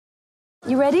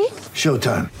You ready?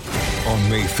 Showtime. On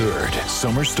May 3rd,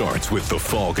 summer starts with The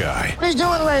Fall Guy. Let's do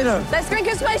it later. Let's drink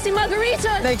a spicy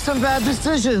margarita. Make some bad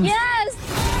decisions. Yes!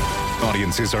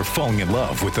 Audiences are falling in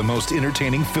love with the most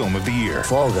entertaining film of the year.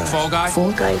 Fall Guy. Fall Guy?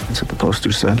 Fall Guy. That's what the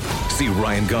poster said. See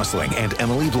Ryan Gosling and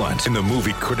Emily Blunt in the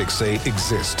movie critics say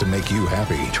exists to make you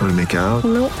happy. Trying to make it out?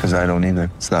 Nope. Because I don't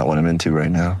either. It's not what I'm into right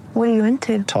now. What are you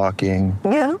into? Talking.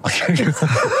 Yeah.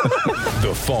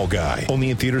 The Fall Guy.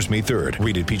 Only in theaters May 3rd.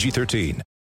 Rated PG-13.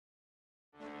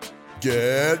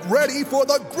 Get ready for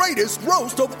the greatest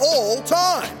roast of all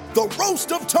time. The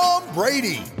Roast of Tom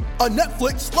Brady. A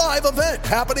Netflix live event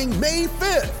happening May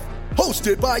 5th.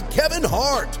 Hosted by Kevin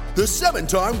Hart. The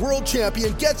 7-time world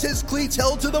champion gets his cleats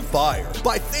held to the fire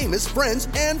by famous friends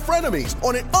and frenemies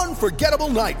on an unforgettable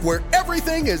night where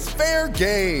everything is fair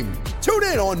game. Tune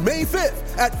in on May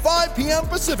 5th at 5 p.m.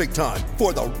 Pacific time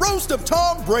for the Roast of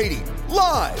Tom Brady.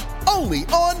 Live only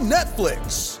on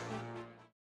Netflix.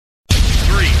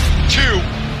 3, 2,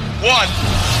 1.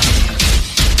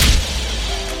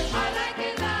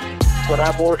 When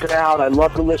I'm working out, I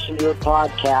love to listen to your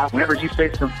podcast. Whenever you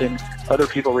say something, other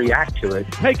people react to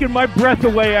it. Taking my breath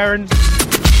away, Aaron.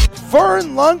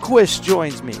 Vern Lundquist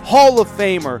joins me. Hall of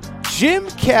Famer Jim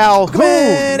Calhoun,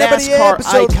 NASCAR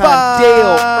icon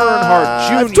Dale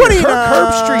Earnhardt Jr. Kirk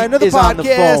Herbstreit is on the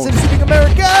phone. Citizen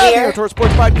America, the Air Sports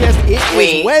Podcast. It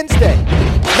is Wednesday,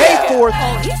 May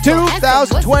 4th,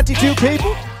 2022,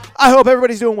 people. I hope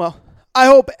everybody's doing well. I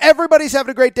hope everybody's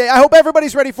having a great day. I hope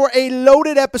everybody's ready for a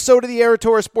loaded episode of the Aaron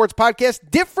Torres Sports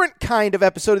Podcast. Different kind of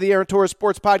episode of the Aaron Torres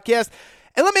Sports Podcast.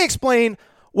 And let me explain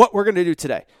what we're going to do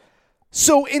today.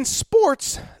 So in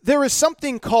sports, there is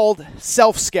something called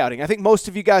self-scouting. I think most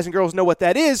of you guys and girls know what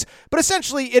that is, but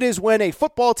essentially it is when a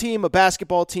football team, a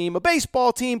basketball team, a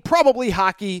baseball team, probably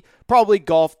hockey, probably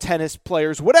golf, tennis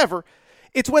players, whatever,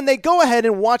 it's when they go ahead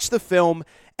and watch the film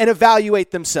and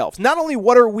evaluate themselves. Not only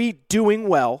what are we doing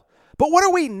well, but what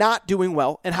are we not doing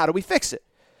well, and how do we fix it?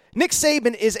 Nick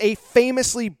Saban is a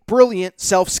famously brilliant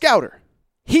self-scouter.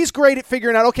 He's great at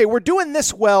figuring out, okay, we're doing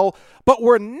this well, but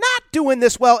we're not doing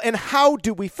this well, and how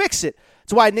do we fix it?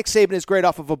 It's why Nick Saban is great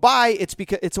off of a bye.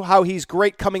 It's how he's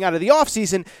great coming out of the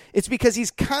offseason. It's because he's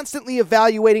constantly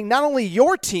evaluating not only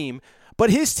your team,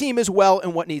 but his team as well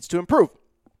and what needs to improve.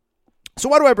 So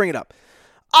why do I bring it up?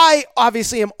 I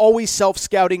obviously am always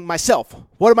self-scouting myself.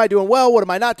 What am I doing well? What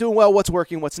am I not doing well? What's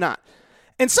working? What's not?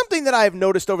 And something that I have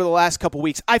noticed over the last couple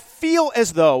weeks, I feel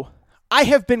as though I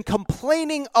have been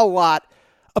complaining a lot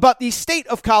about the state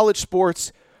of college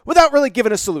sports without really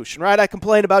giving a solution, right? I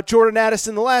complained about Jordan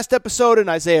Addison in the last episode and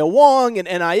Isaiah Wong and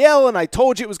NIL, and I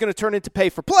told you it was going to turn into pay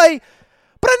for play,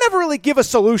 but I never really give a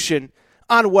solution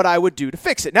on what I would do to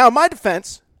fix it. Now, in my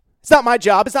defense, it's not my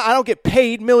job. I don't get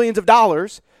paid millions of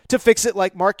dollars to fix it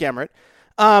like Mark Emmert.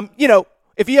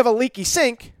 If you have a leaky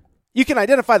sink, you can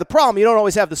identify the problem. You don't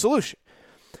always have the solution.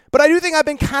 But I do think I've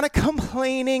been kind of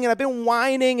complaining and I've been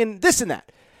whining and this and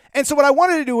that. And so what I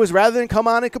wanted to do was rather than come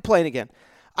on and complain again,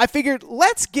 I figured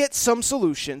let's get some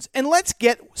solutions, and let's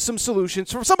get some solutions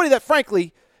from somebody that,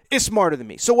 frankly, is smarter than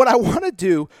me. So what we're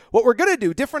going to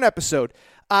do, different episode,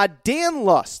 Dan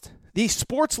Lust, the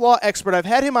sports law expert. I've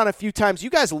had him on a few times. You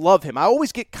guys love him. I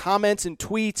always get comments and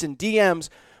tweets and DMs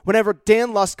whenever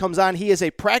Dan Lust comes on. He is a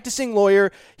practicing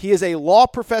lawyer. He is a law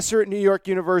professor at New York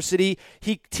University.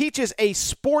 He teaches a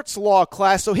sports law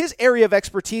class. So his area of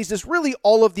expertise is really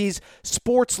all of these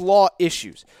sports law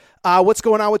issues. What's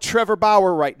going on with Trevor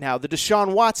Bauer right now, the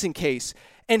Deshaun Watson case.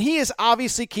 And he is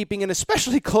obviously keeping an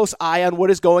especially close eye on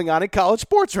what is going on in college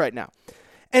sports right now.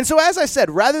 And so as I said,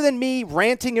 rather than me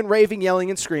ranting and raving, yelling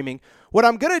and screaming, what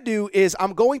I'm going to do is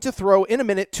I'm going to throw in a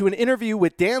minute to an interview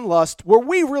with Dan Lust where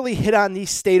we really hit on the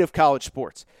state of college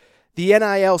sports, the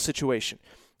NIL situation,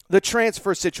 the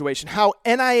transfer situation, how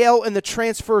NIL and the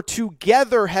transfer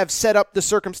together have set up the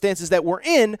circumstances that we're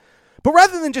in. But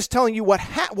rather than just telling you what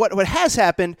has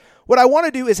happened, what I want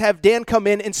to do is have Dan come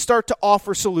in and start to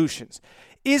offer solutions.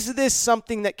 Is this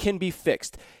something that can be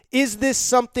fixed? Is this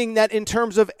something that in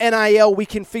terms of NIL we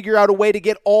can figure out a way to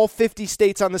get all 50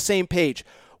 states on the same page?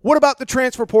 What about the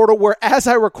transfer portal where, as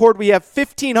I record, we have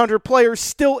 1,500 players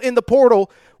still in the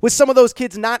portal with some of those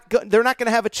kids they're not going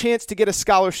to have a chance to get a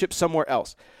scholarship somewhere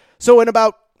else. So in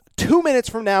about 2 minutes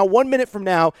from now, 1 minute from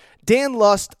now, Dan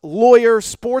Lust, lawyer,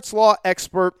 sports law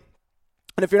expert,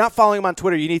 and if you're not following him on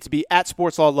Twitter, you need to be at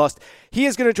Sports Law Lust. He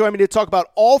is going to join me to talk about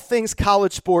all things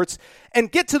college sports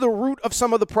and get to the root of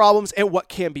some of the problems and what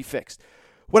can be fixed.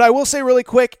 What I will say really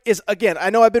quick is, again, I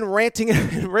know I've been ranting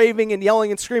and raving and yelling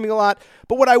and screaming a lot,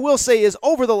 but what I will say is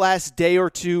over the last day or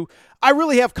two, I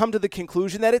really have come to the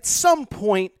conclusion that at some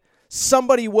point,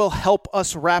 somebody will help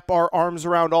us wrap our arms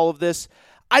around all of this.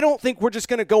 I don't think we're just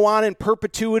going to go on in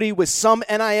perpetuity with some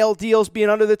NIL deals being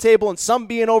under the table and some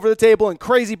being over the table and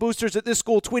crazy boosters at this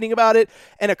school tweeting about it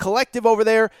and a collective over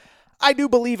there. I do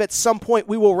believe at some point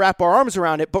we will wrap our arms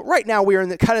around it, but right now we are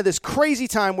in kind of this crazy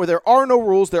time where there are no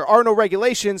rules, there are no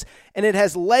regulations, and it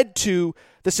has led to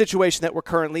the situation that we're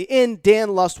currently in.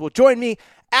 Dan Lust will join me.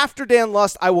 After Dan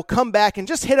Lust, I will come back and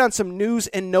just hit on some news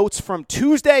and notes from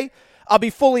Tuesday. I'll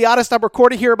be fully honest, I'm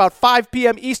recording here about 5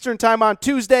 p.m. Eastern time on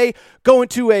Tuesday, going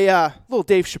to a little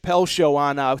Dave Chappelle show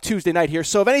on Tuesday night here.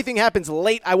 So if anything happens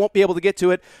late, I won't be able to get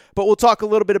to it. But we'll talk a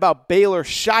little bit about Baylor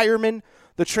Shireman,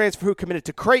 the transfer who committed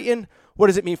to Creighton. What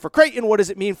does it mean for Creighton? What does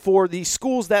it mean for the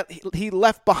schools that he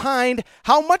left behind?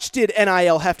 How much did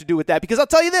NIL have to do with that? Because I'll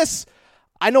tell you this,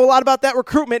 I know a lot about that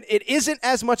recruitment. It isn't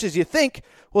as much as you think.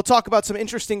 We'll talk about some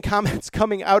interesting comments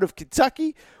coming out of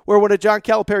Kentucky, where one of John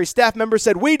Calipari's staff members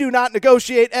said, we do not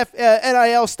negotiate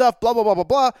NIL stuff, blah, blah, blah, blah,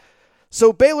 blah.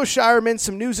 So Baylor Shireman,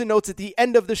 some news and notes at the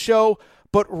end of the show.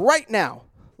 But right now,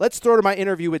 let's throw to my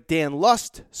interview with Dan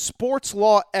Lust, sports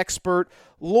law expert,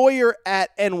 lawyer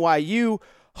at NYU,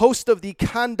 host of the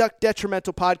Conduct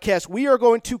Detrimental podcast. We are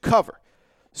going to cover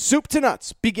soup to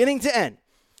nuts, beginning to end,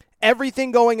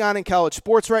 everything going on in college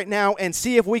sports right now, and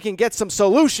see if we can get some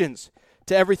solutions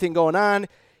to everything going on.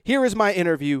 Here is my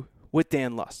interview with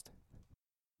Dan Lust.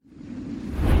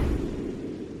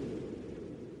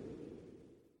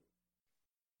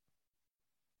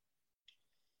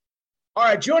 All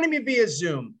right, joining me via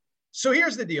Zoom. So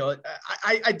here's the deal.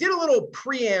 I did a little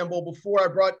preamble before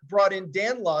I brought in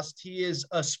Dan Lust. He is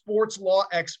a sports law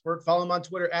expert. Follow him on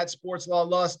Twitter at Sports Law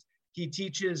Lust. He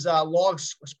teaches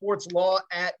sports law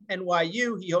at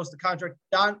NYU. He hosts the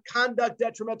Conduct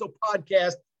Detrimental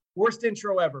podcast. Worst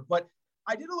intro ever. But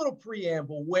I did a little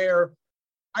preamble where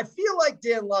I feel like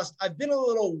Dan Lust, I've been a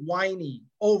little whiny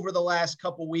over the last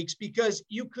couple weeks because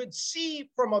you could see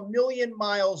from a million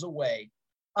miles away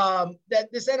that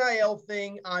this NIL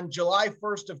thing on July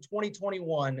 1st of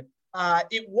 2021,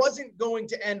 it wasn't going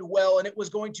to end well, and it was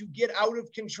going to get out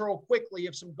of control quickly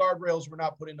if some guardrails were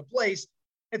not put into place.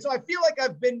 And so I feel like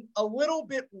I've been a little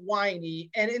bit whiny,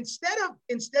 and instead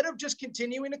of just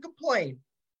continuing to complain,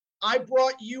 I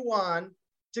brought you on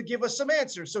to give us some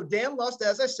answers. So Dan Lust,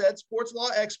 as I said, sports law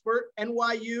expert,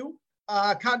 NYU,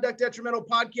 Conduct Detrimental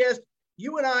podcast.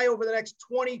 You and I, over the next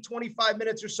 20, 25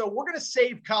 minutes or so, we're going to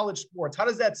save college sports. How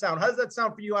does that sound? How does that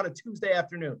sound for you on a Tuesday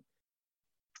afternoon?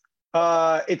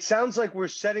 It sounds like we're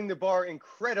setting the bar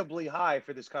incredibly high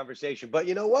for this conversation. But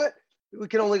you know what? We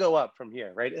can only go up from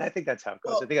here, right? And I think that's how it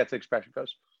goes. Well, I think that's the expression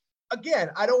goes. Again,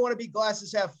 I don't want to be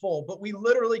glasses half full, but we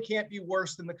literally can't be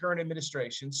worse than the current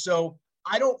administration. So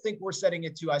I don't think we're setting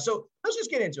it too high. So let's just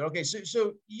get into it. Okay,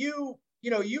 so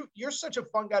you're such a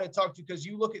fun guy to talk to because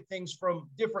you look at things from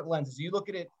different lenses. You look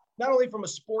at it not only from a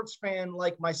sports fan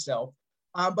like myself,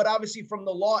 but obviously from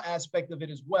the law aspect of it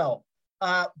as well.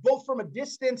 Both from a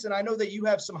distance, and I know that you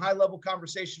have some high-level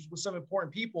conversations with some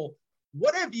important people.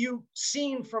 What have you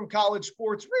seen from college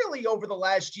sports really over the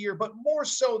last year, but more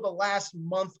so the last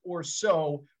month or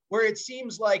so, where it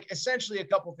seems like essentially a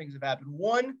couple things have happened?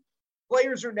 One,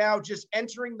 players are now just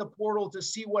entering the portal to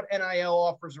see what NIL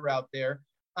offers are out there.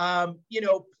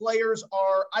 Players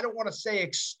are, I don't want to say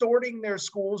extorting their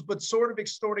schools, but sort of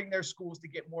extorting their schools to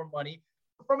get more money.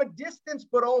 From a distance,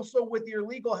 but also with your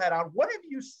legal hat on, what have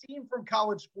you seen from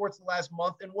college sports the last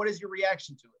month, and what is your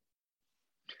reaction to it?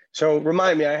 So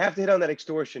remind me, I have to hit on that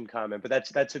extortion comment, but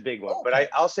that's a big one. Okay. But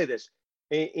I'll say this,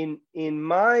 in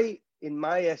my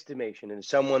estimation, and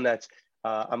someone that's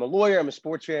I'm a lawyer, I'm a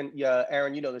sports fan. Yeah,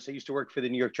 Aaron, you know this. I used to work for the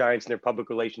New York Giants in their public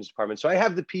relations department, so I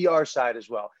have the PR side as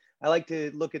well. I like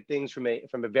to look at things from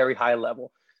a very high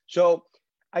level. So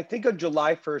I think on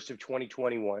July 1st of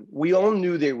 2021, we all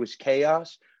knew there was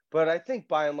chaos, but I think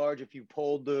by and large, if you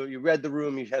read the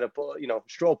room, you had a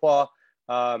straw poll.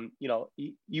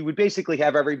 You would basically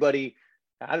have everybody,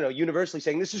 universally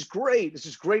saying, this is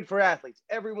great for athletes.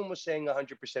 Everyone was saying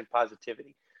 100%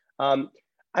 positivity. I've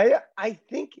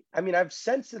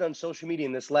sensed it on social media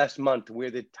in this last month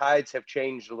where the tides have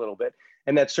changed a little bit.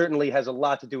 And that certainly has a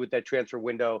lot to do with that transfer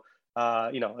window,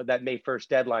 that May 1st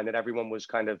deadline that everyone was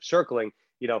kind of circling.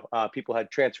 People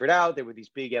had transferred out. There were these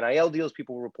big NIL deals.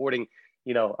 People were reporting,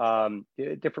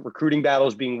 different recruiting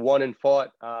battles being won and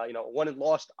fought, won and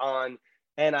lost on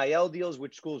NIL deals,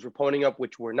 which schools were ponying up,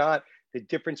 which were not. The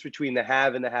difference between the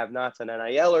have and the have-nots on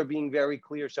NIL are being very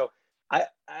clear. So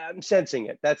I'm sensing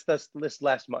it. That's this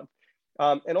last month.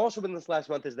 And also in this last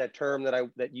month is that term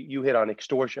that you hit on,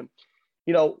 extortion.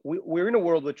 We're in a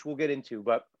world which we'll get into,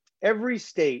 but every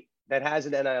state that has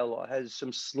an NIL law has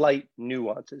some slight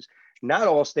nuances. Not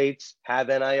all states have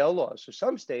NIL laws. So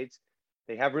some states,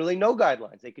 They have really no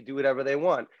guidelines. They could do whatever they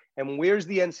want. And where's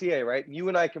the NCAA, right? You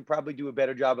and I can probably do a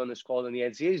better job on this call than the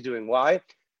NCAA is doing. Why?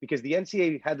 Because the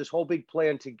NCAA had this whole big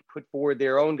plan to put forward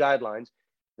their own guidelines.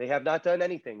 They have not done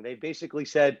anything. They basically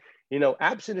said,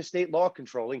 absent of state law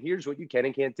controlling, here's what you can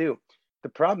and can't do. The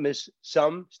problem is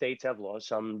some states have laws,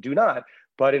 some do not.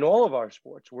 But in all of our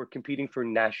sports, we're competing for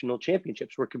national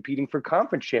championships. We're competing for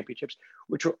conference championships,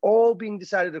 which are all being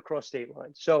decided across state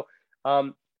lines. So,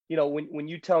 when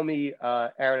you tell me,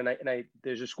 Aaron, and I,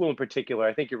 there's a school in particular,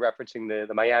 I think you're referencing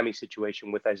the Miami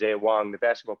situation with Isaiah Wong, the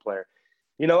basketball player.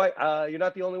 You're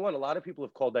not the only one. A lot of people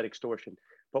have called that extortion.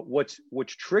 But what's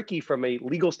tricky from a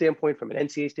legal standpoint, from an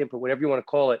NCAA standpoint, whatever you want to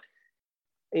call it,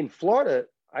 in Florida,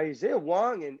 Isaiah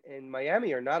Wong and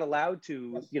Miami are not allowed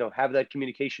to, have that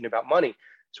communication about money.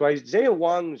 So Isaiah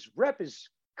Wong's rep is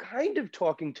kind of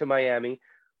talking to Miami,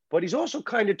 but he's also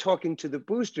kind of talking to the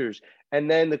boosters. And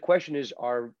then the question is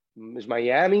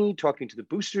Miami talking to the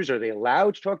boosters? Are they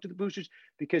allowed to talk to the boosters?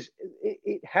 Because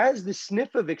it has the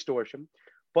sniff of extortion.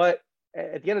 But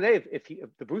at the end of the day,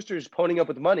 if the booster is ponying up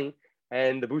with the money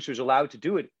and the booster is allowed to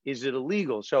do it, is it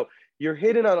illegal? So you're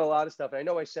hitting on a lot of stuff. And I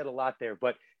know I said a lot there,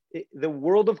 but the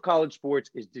world of college sports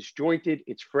is disjointed.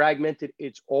 It's fragmented.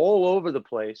 It's all over the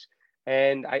place.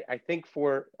 And I think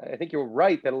you're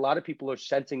right that a lot of people are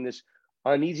sensing this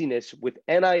uneasiness with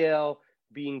NIL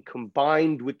being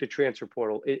combined with the transfer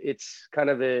portal. It's kind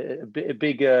of a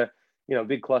big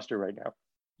cluster right now.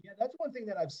 Yeah, that's one thing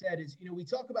that I've said is, we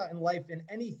talk about in life and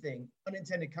anything,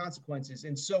 unintended consequences.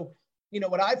 And so,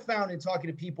 what I've found in talking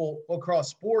to people across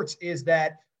sports is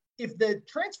that if the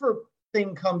transfer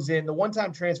thing comes in, the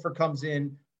one-time transfer comes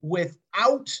in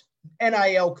without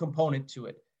NIL component to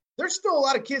it, there's still a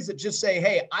lot of kids that just say,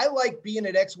 hey, I like being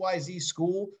at XYZ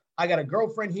school. I got a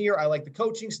girlfriend here. I like the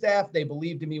coaching staff. They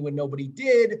believed in me when nobody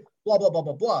did, blah, blah, blah,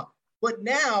 blah, blah. But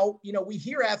now, we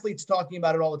hear athletes talking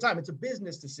about it all the time. It's a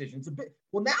business decision.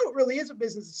 Well, now it really is a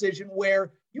business decision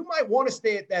where you might want to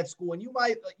stay at that school and you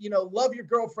might, love your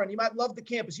girlfriend. You might love the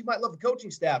campus. You might love the coaching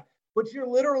staff, but you're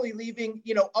literally leaving,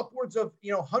 upwards of,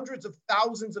 hundreds of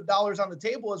thousands of dollars on the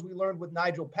table, as we learned with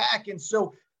Nigel Pack. And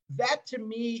so that to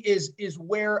me is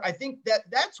where I think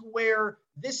that's where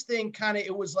this thing kind of,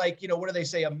 it was like, what do they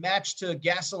say? A match to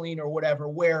gasoline or whatever,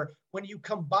 where when you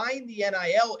combine the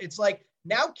NIL, it's like,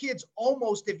 now kids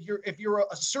almost, if you're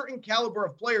a certain caliber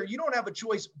of player, you don't have a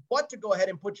choice but to go ahead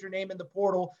and put your name in the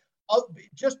portal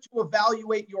just to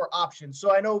evaluate your options.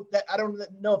 So I know that, I don't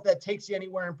know if that takes you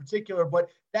anywhere in particular, but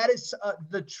that is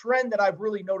the trend that I've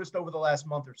really noticed over the last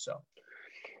month or so.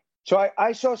 So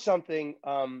I saw something,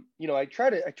 I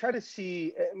try to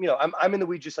see, I'm in the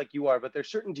weeds just like you are, but there's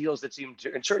certain deals that seem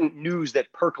to, and certain news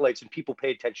that percolates and people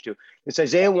pay attention to. This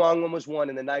Isaiah Wong one was one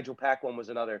and the Nigel Pack one was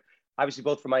another. Obviously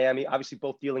both from Miami, obviously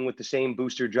both dealing with the same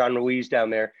booster, John Ruiz down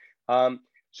there.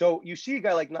 So you see a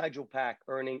guy like Nigel Pack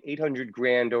earning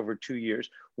 $800,000 over 2 years.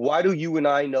 Why do you and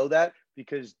I know that?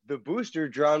 Because the booster,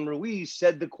 John Ruiz,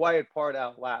 said the quiet part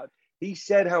out loud. He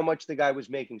said how much the guy was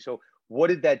making. So what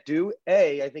did that do?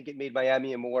 I think it made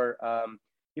Miami a more,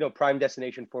 prime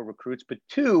destination for recruits. But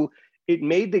two, it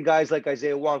made the guys like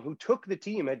Isaiah Wong, who took the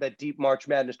team at that deep March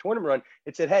Madness tournament run,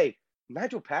 it said, hey,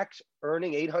 Nigel Pack's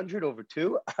earning $800,000 over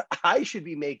 2. I should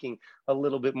be making a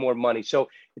little bit more money. So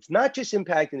it's not just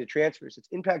impacting the transfers; it's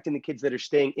impacting the kids that are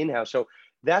staying in-house. So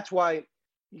that's why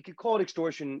you could call it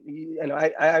extortion. And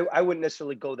I wouldn't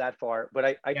necessarily go that far,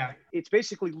 but it's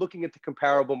basically looking at the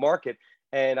comparable market.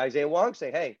 And Isaiah Wong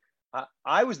say, hey,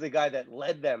 I was the guy that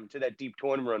led them to that deep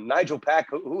tournament run. Nigel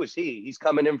Pack, who is he? He's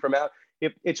coming in from out.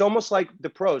 It's almost like the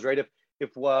pros, right? If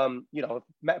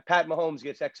Pat Mahomes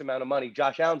gets X amount of money,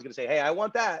 Josh Allen's going to say, hey, I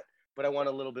want that, but I want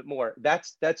a little bit more.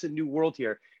 That's a new world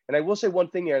here. And I will say one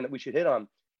thing, Aaron, that we should hit on,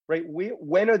 right?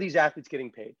 When are these athletes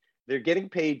getting paid? They're getting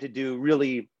paid to do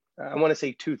really, I want to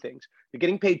say two things. They're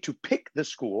getting paid to pick the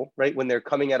school, right? When they're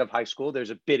coming out of high school, there's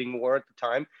a bidding war at the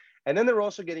time. And then they're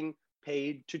also getting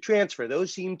paid to transfer.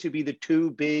 Those seem to be the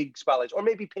two big spotlights, or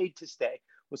maybe paid to stay.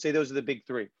 We'll say those are the big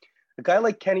three. A guy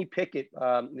like Kenny Pickett,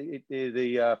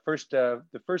 the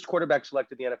first quarterback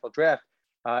selected in the NFL draft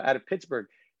out of Pittsburgh,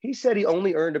 he said he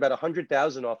only earned about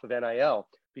 $100,000 off of NIL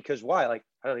because why? Like,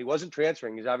 I don't know, he wasn't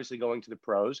transferring. He's obviously going to the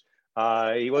pros.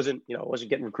 He wasn't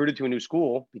getting recruited to a new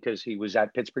school because he was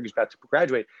at Pittsburgh. He's about to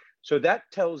graduate. So that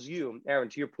tells you, Aaron,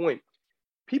 to your point,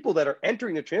 people that are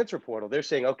entering the transfer portal, they're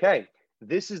saying, okay,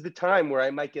 this is the time where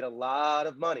I might get a lot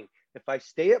of money. If I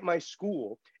stay at my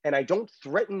school and I don't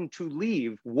threaten to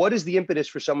leave, what is the impetus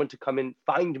for someone to come and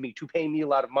find me, to pay me a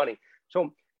lot of money?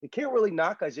 So you can't really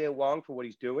knock Isaiah Wong for what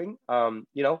he's doing.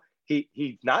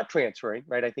 He's not transferring,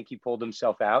 right? I think he pulled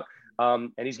himself out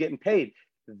and he's getting paid.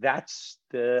 that's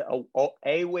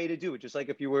a way to do it. Just like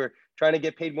if you were trying to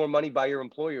get paid more money by your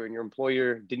employer and your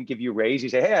employer didn't give you a raise, you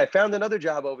say, hey, I found another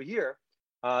job over here.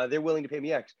 They're willing to pay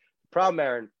me X. The problem,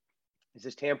 Aaron, is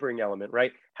this tampering element,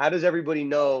 right? How does everybody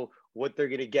know what they're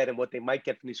going to get and what they might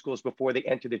get from these schools before they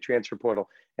enter the transfer portal?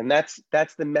 And that's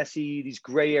the messy, these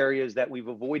gray areas that we've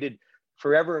avoided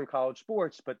forever in college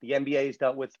sports, but the NBA has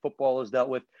dealt with, football has dealt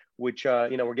with, which,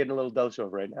 we're getting a little dose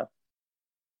of right now.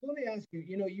 Let me ask you,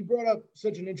 you brought up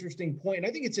such an interesting point, and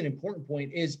I think it's an important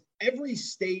point, is every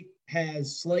state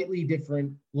has slightly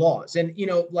different laws. And,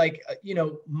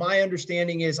 my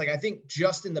understanding is, I think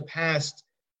just in the past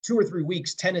 2 or 3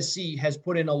 weeks, Tennessee has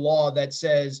put in a law that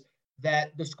says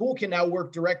that the school can now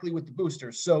work directly with the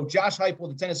boosters. So Josh Heupel,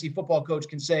 the Tennessee football coach,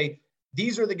 can say,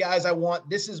 these are the guys I want.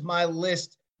 This is my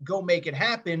list. Go make it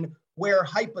happen. Where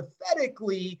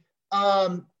hypothetically,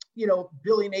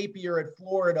 Billy Napier at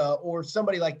Florida or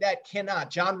somebody like that cannot.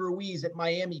 John Ruiz at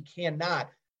Miami cannot.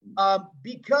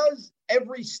 Because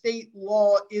every state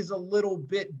law is a little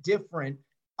bit different.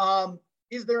 Let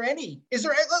me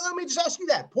just ask you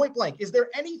that point blank. Is there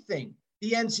anything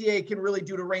the NCAA can really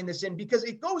do to rein this in? Because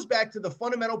it goes back to the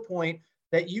fundamental point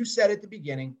that you said at the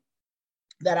beginning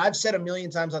that I've said a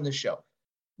million times on this show.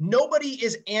 Nobody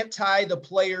is anti the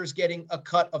players getting a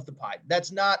cut of the pie.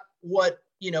 That's not what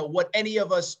any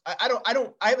of us, I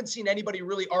haven't seen anybody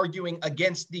really arguing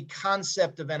against the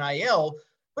concept of NIL.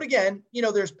 But again,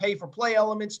 there's pay for play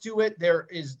elements to it.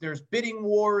 There's bidding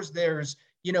wars. There's,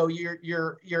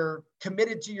 you're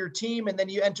committed to your team and then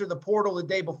you enter the portal the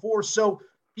day before. So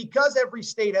because every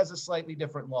state has a slightly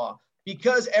different law,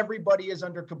 because everybody is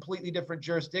under completely different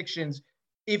jurisdictions,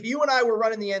 if you and I were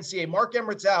running the NCAA, Mark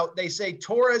Emmert's out, they say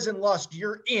Torres and Lust,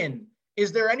 you're in.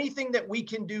 Is there anything that we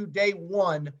can do day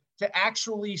one to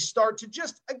actually start to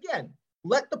just, again,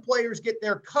 let the players get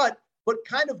their cut, but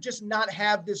kind of just not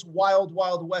have this wild,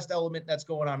 wild West element that's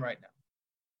going on right now?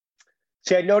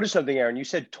 See, I noticed something, Aaron. You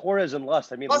said Torres and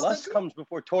Lust. I mean, Lust comes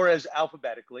before Torres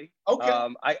alphabetically. Okay.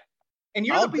 And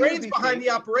you're the brains behind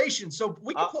the operation, so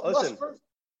we can put Lust first.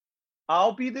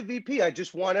 I'll be the VP. I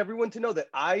just want everyone to know that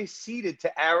I ceded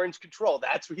to Aaron's control.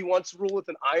 That's what he wants to rule with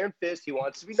an iron fist. He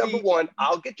wants to be number one.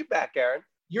 I'll get you back, Aaron.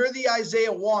 You're the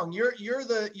Isaiah Wong. You're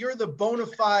the bona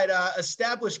fide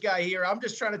established guy here. I'm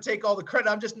just trying to take all the credit.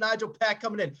 I'm just Nigel Pack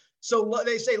coming in. So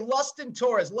they say Lust and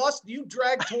Torres. Lust, you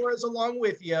drag Torres along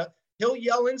with you. He'll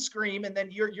yell and scream, and then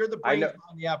you're the brains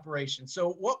behind the operation.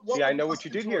 So what? See, I know what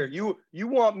you did here. You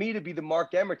want me to be the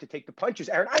Mark Emmert to take the punches,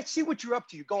 Aaron. I see what you're up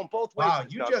to. You're going both ways. Wow,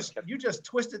 you just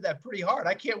twisted that pretty hard.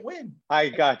 I can't win. I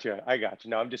got you.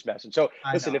 No, I'm just messing. So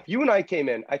listen, if you and I came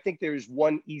in, I think there's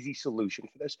one easy solution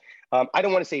for this. I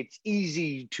don't want to say it's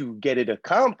easy to get it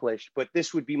accomplished, but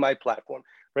this would be my platform,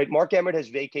 right? Mark Emmert has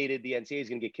vacated. The NCAA is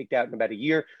going to get kicked out in about a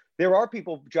year. There are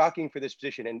people jockeying for this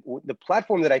position. And the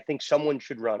platform that I think someone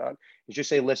should run on is just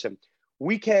say, listen,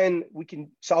 we can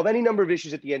solve any number of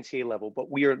issues at the NCAA level, but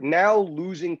we are now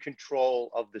losing control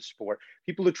of the sport.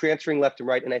 People are transferring left and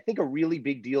right. And I think a really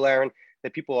big deal, Aaron,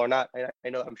 that people are not, I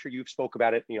know, I'm sure you've spoke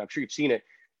about it. I'm sure you've seen it.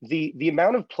 The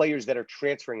amount of players that are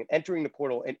transferring and entering the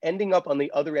portal and ending up on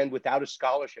the other end without a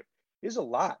scholarship is a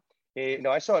lot.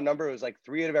 I saw a number. It was like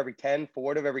 3 out of every 10,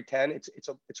 4 out of every 10. It's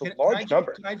a large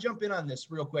number. Can I jump in on this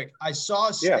real quick? I saw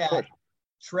a stat. Yeah,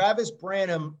 Travis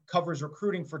Branham covers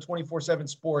recruiting for 24/7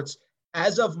 Sports.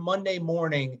 As of Monday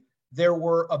morning, there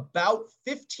were about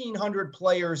 1,500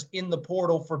 players in the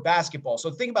portal for basketball. So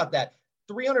think about that.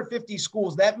 350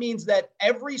 schools. That means that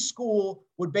every school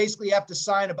would basically have to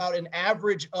sign about an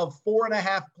average of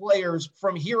 4.5 players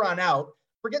from here on out.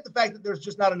 Forget the fact that there's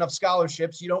just not enough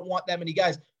scholarships. You don't want that many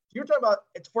guys. You're talking about,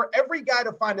 it's for every guy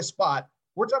to find a spot.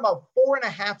 We're talking about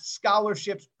 4.5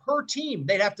 scholarships per team.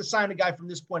 They'd have to sign a guy from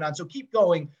this point on. So keep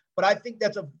going. But I think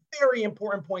that's a very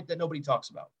important point that nobody talks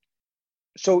about.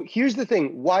 So here's the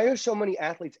thing. Why are so many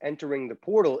athletes entering the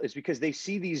portal is because they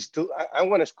see these,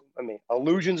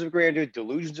 illusions of grandeur,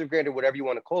 delusions of grandeur, whatever you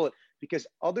want to call it, because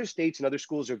other states and other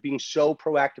schools are being so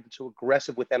proactive and so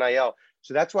aggressive with NIL.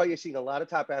 So that's why you're seeing a lot of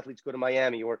top athletes go to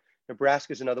Miami, or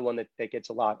Nebraska is another one that gets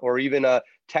a lot, or even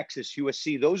Texas,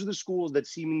 USC. Those are the schools that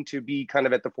seem to be kind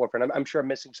of at the forefront. I'm sure I'm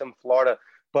missing some Florida,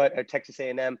 but Texas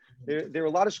A&M. There are a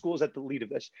lot of schools at the lead of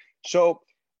this. So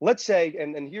let's say,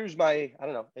 and here's my, I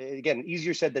don't know, again,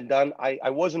 easier said than done. I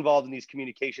was involved in these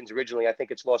communications originally. I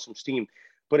think it's lost some steam.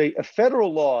 But a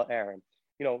federal law, Aaron,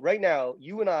 right now,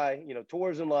 you and I,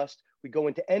 Torres and Lust, we go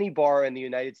into any bar in the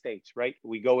United States, right?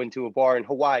 We go into a bar in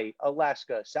Hawaii,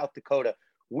 Alaska, South Dakota.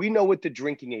 We know what the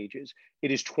drinking age is. It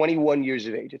is 21 years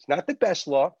of age. It's not the best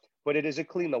law, but it is a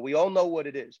clean law. We all know what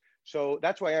it is. So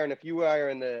that's why, Aaron, if you are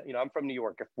in I'm from New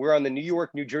York. If we're on the New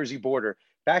York, New Jersey border,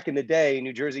 back in the day,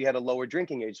 New Jersey had a lower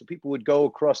drinking age. So people would go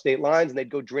across state lines and they'd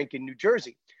go drink in New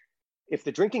Jersey. If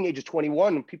the drinking age is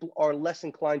 21, people are less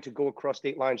inclined to go across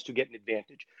state lines to get an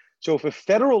advantage. So if a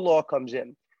federal law comes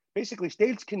in, basically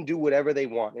states can do whatever they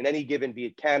want in any given, be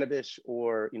it cannabis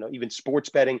or, even sports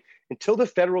betting, until the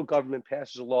federal government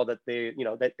passes a law that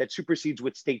that supersedes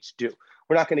what states do.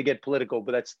 We're not going to get political,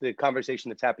 but that's the conversation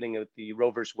that's happening with the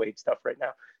Roe versus Wade stuff right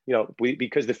now.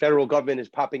 Because the federal government is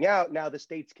popping out, now the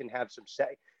states can have some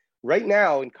say. Right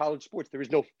now in college sports, there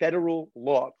is no federal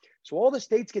law. So all the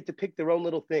states get to pick their own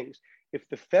little things. If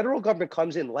the federal government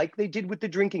comes in like they did with the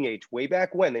drinking age way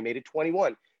back when, they made it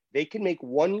 21, they can make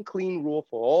one clean rule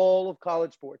for all of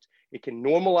college sports. It can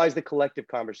normalize the collective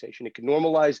conversation. It can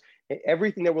normalize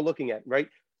everything that we're looking at, right?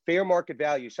 Fair market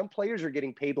value. Some players are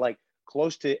getting paid like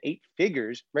close to 8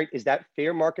 figures, right? Is that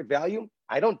fair market value?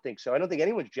 I don't think so. I don't think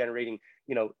anyone's generating,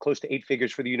 close to 8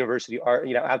 figures for the university, or,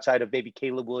 outside of maybe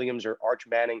Caleb Williams or Arch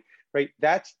Manning, right?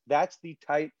 That's the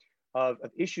type of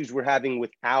issues we're having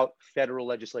without federal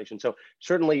legislation. So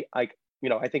certainly, I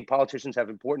think politicians have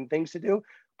important things to do,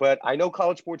 but I know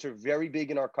college sports are very big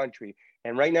in our country.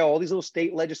 And right now, all these little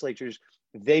state legislatures,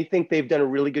 they think they've done a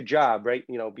really good job, right?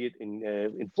 Be it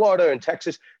in Florida and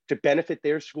Texas, to benefit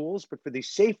their schools. But for the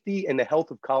safety and the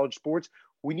health of college sports,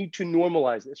 we need to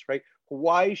normalize this, right?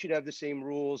 Hawaii should have the same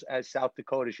rules as South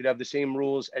Dakota, should have the same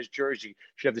rules as Jersey,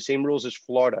 should have the same rules as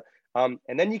Florida. And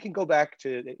then you can go back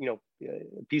to,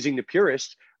 appeasing the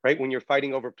purists, right? When you're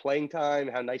fighting over playing time,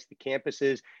 how nice the campus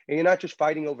is, and you're not just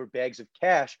fighting over bags of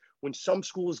cash when some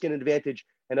schools get an advantage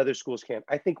and other schools can't.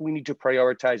 I think we need to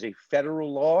prioritize a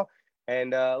federal law.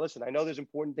 And listen, I know there's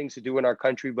important things to do in our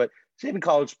country, but saving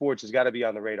college sports has got to be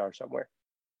on the radar somewhere.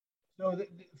 So the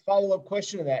follow-up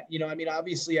question to that,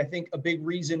 obviously, I think a big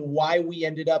reason why we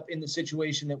ended up in the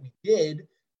situation that we did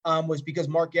was because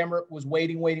Mark Emmert was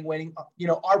waiting.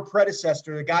 Our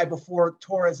predecessor, the guy before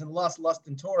Torres and Lust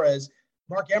and Torres,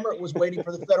 Mark Emmert was waiting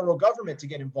for the federal government to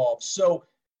get involved. So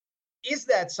is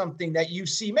that something that you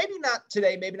see, maybe not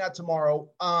today, maybe not tomorrow,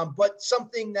 but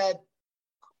something that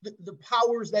the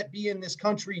powers that be in this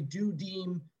country do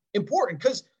deem important?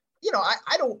 Because,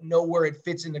 I don't know where it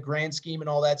fits in the grand scheme and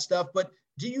all that stuff, but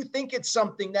do you think it's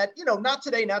something that, not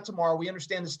today, not tomorrow, we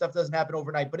understand this stuff doesn't happen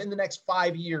overnight, but in the next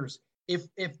 5 years, if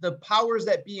the powers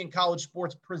that be in college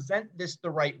sports present this the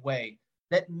right way,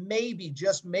 that maybe,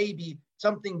 just maybe,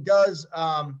 something does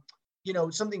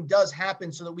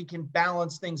happen so that we can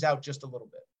balance things out just a little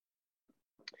bit?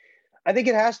 I think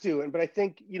it has to, but I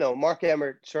think, Mark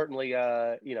Emmert certainly,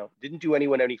 didn't do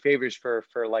anyone any favors for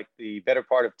like the better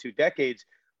part of 2 decades,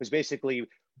 was basically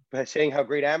saying how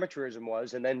great amateurism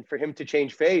was. And then for him to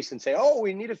change face and say, oh,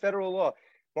 we need a federal law.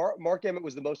 Mark Emmert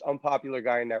was the most unpopular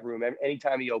guy in that room.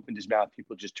 Anytime he opened his mouth,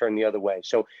 people just turned the other way.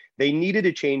 So they needed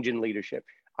a change in leadership.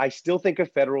 I still think a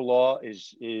federal law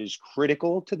is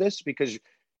critical to this because,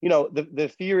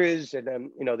 the fear is,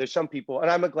 and there's some people, and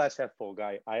I'm a glass half full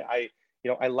guy. I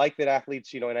like that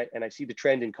athletes, and I see the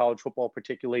trend in college football,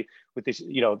 particularly with this,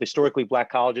 historically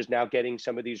Black colleges now getting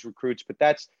some of these recruits, but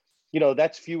that's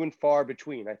few and far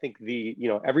between. I think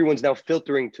everyone's now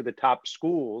filtering to the top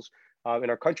schools in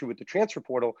our country with the transfer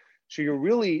portal. So you're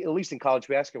really, at least in college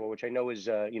basketball, which I know is,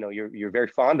 you're very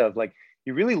fond of, like,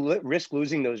 you really risk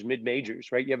losing those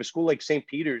mid-majors, right? You have a school like St.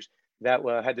 Peter's that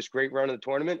had this great run of the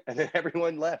tournament, and then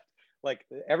everyone left. Like,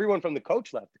 everyone from the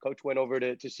coach left. The coach went over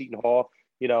to Seton Hall,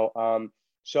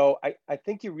 So I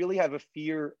think you really have a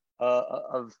fear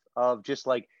of just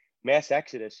like mass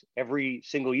exodus every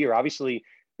single year. Obviously,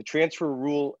 the transfer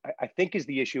rule, I think, is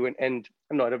the issue. And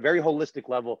I don't know, at a very holistic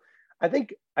level, I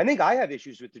think I have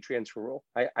issues with the transfer rule.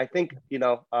 I think,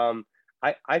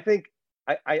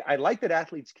 I like that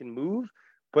athletes can move,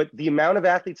 but the amount of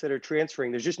athletes that are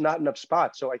transferring, there's just not enough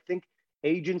spots. So I think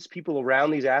agents, people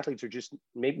around these athletes are just,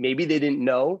 maybe they didn't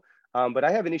know, but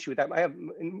I have an issue with that. I have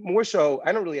more so,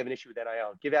 I don't really have an issue with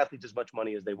NIL. Give athletes as much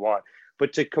money as they want.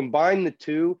 But to combine the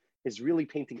two is really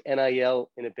painting NIL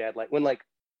in a bad light. When, like,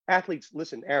 athletes,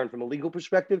 listen, Aaron, from a legal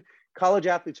perspective, college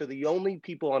athletes are the only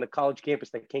people on a college campus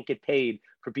that can't get paid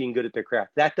for being good at their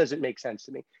craft. That doesn't make sense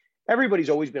to me. Everybody's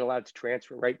always been allowed to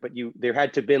transfer, right? But there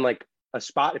had to have been like a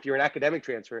spot. If you're an academic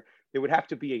transfer, there would have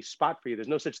to be a spot for you. There's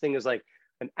no such thing as like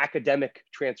an academic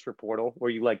transfer portal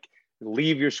where you like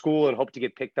leave your school and hope to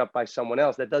get picked up by someone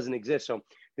else. That doesn't exist. So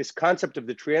this concept of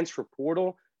the transfer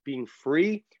portal being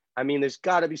free, I mean, there's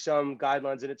got to be some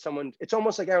guidelines, and it's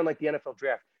almost like, Aaron, like the NFL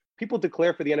draft. People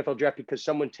declare for the NFL draft because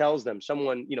someone tells them,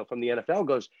 someone, from the NFL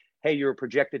goes, hey, you're a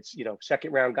projected,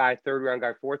 second round guy, third round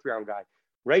guy, fourth round guy.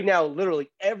 Right now, literally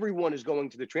everyone is going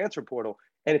to the transfer portal,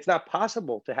 and it's not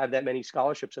possible to have that many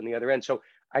scholarships on the other end. So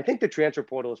I think the transfer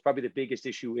portal is probably the biggest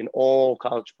issue in all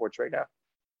college sports right now.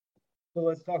 So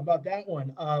let's talk about that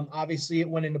one. Obviously, it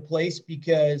went into place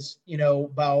because,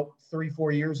 about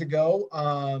 3-4 years ago,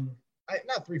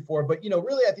 not 3-4, but,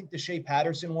 really, I think the Shea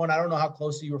Patterson one, I don't know how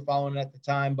closely you were following it at the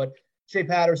time, but Shea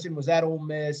Patterson was at Ole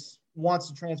Miss, wants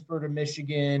to transfer to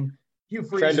Michigan. Hugh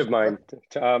Freeze, friend of mine,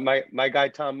 my guy,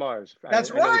 Tom Mars.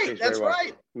 That's right.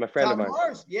 My friend Tom of mine.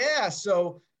 Mars. Yeah.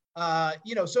 So,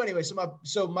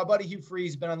 so my buddy Hugh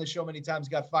Freeze, been on the show many times,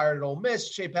 got fired at Ole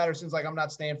Miss. Shea Patterson's like, I'm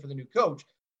not staying for the new coach.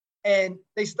 And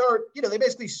they they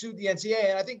basically sued the NCAA.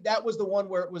 And I think that was the one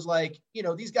where it was like,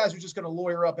 these guys are just going to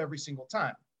lawyer up every single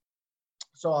time.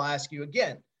 So I'll ask you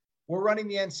again, we're running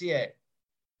the NCAA.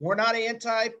 We're not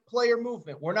anti-player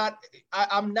movement.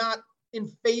 I'm not in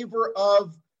favor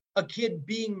of a kid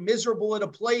being miserable at a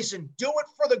place and do it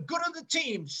for the good of the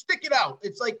team. Stick it out.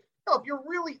 It's like, if you're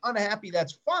really unhappy,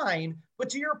 that's fine.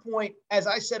 But to your point, as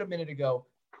I said a minute ago,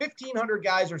 1,500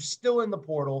 guys are still in the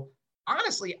portal.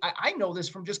 Honestly, I know this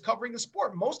from just covering the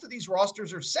sport. Most of these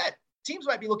rosters are set. Teams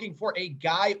might be looking for a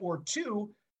guy or two.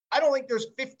 I don't think there's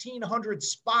 1,500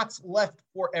 spots left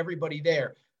for everybody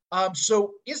there.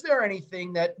 So is there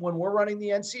anything that when we're running the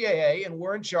NCAA and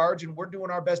we're in charge and we're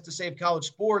doing our best to save college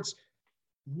sports,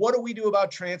 what do we do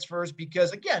about transfers?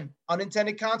 Because again,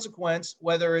 unintended consequence,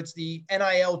 whether it's the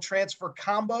NIL transfer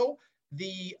combo,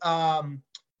 the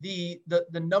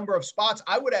number of spots,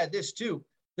 I would add this too.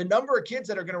 The number of kids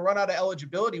that are going to run out of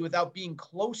eligibility without being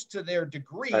close to their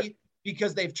degree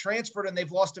because they've transferred and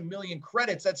they've lost 1 million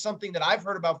credits. That's something that I've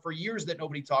heard about for years that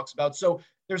nobody talks about. So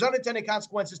there's unintended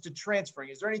consequences to transferring.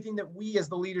 Is there anything that we as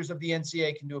the leaders of the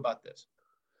NCAA can do about this?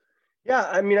 Yeah,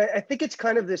 I mean, I think it's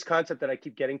kind of this concept that I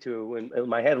keep getting to in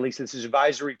my head, at least this is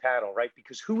advisory panel, right?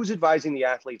 Because who's advising the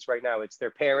athletes right now? It's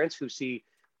their parents who see,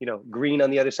 green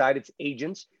on the other side. It's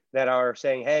agents that are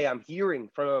saying, hey, I'm hearing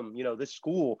from, this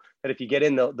school that if you get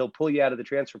in, they'll pull you out of the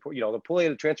transfer portal, they'll pull you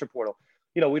out of the transfer portal.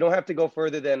 We don't have to go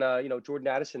further than, Jordan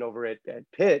Addison over at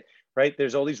Pitt, right?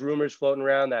 There's all these rumors floating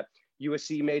around that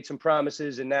USC made some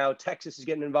promises and now Texas is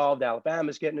getting involved.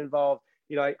 Alabama's getting involved.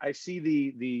 I see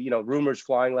the rumors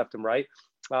flying left and right.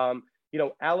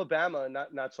 Alabama,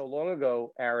 not so long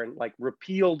ago, Aaron,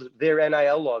 repealed their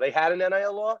NIL law. They had an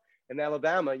NIL law in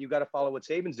Alabama. You got to follow what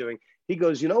Saban's doing. He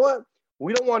goes, you know what?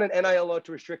 We don't want an NIL law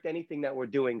to restrict anything that we're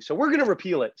doing. So we're going to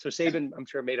repeal it. So Saban, I'm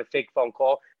sure, made a fake phone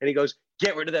call and he goes,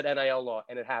 get rid of that NIL law.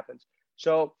 And it happens.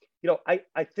 So,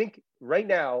 I think right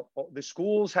now the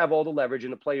schools have all the leverage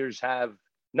and the players have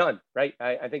none, right?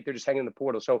 I think they're just hanging in the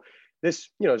portal. So this,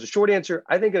 is a short answer.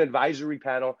 I think an advisory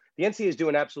panel, the NCAA is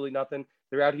doing absolutely nothing.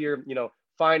 They're out here,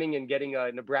 fining and getting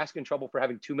Nebraska in trouble for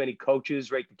having too many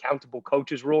coaches, right? The countable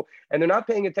coaches rule. And they're not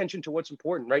paying attention to what's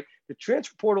important, right? The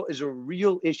transfer portal is a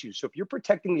real issue. So if you're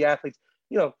protecting the athletes,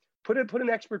 put an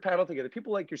expert panel together.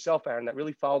 People like yourself, Aaron, that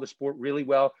really follow the sport really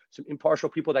well. Some impartial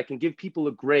people that can give people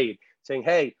a grade saying,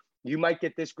 hey, you might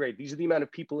get this grade. These are the amount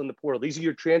of people in the portal. These are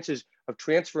your chances of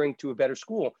transferring to a better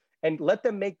school. And let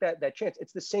them make that chance.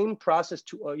 It's the same process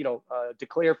to,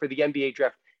 declare for the NBA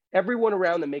draft. Everyone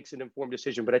around them makes an informed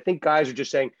decision. But I think guys are just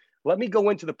saying, let me go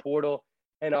into the portal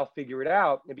and I'll figure it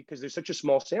out. And because there's such a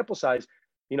small sample size,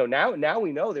 now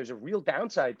we know there's a real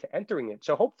downside to entering it.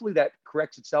 So hopefully that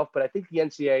corrects itself. But I think the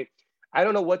NCAA, I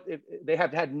don't know what they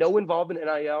have had no involvement in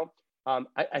NIL.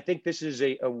 I think this is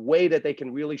a way that they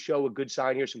can really show a good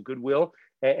sign here, some goodwill,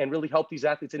 and really help these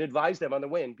athletes and advise them on the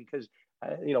win. Because,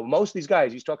 most of these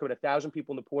guys, you talk about 1,000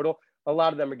 people in the portal, a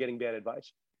lot of them are getting bad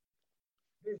advice.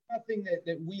 There's nothing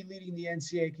that we leading the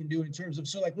NCAA can do in terms of,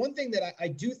 one thing that I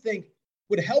do think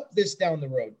would help this down the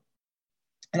road.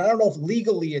 And I don't know if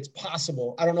legally it's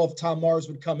possible. I don't know if Tom Mars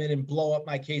would come in and blow up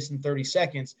my case in 30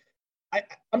 seconds.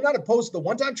 I'm not opposed to the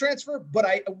one-time transfer,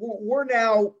 but we're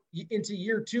now into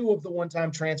year 2 of the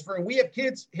one-time transfer, and we have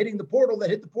kids hitting the portal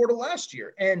that hit the portal last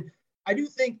year. And I do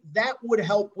think that would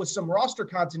help with some roster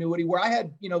continuity where I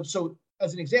had, so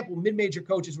as an example, mid-major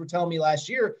coaches were telling me last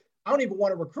year, I don't even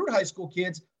want to recruit high school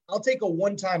kids. I'll take a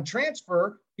one-time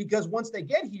transfer because once they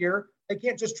get here, they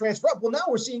can't just transfer up. Well, now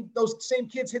we're seeing those same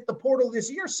kids hit the portal this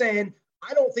year saying,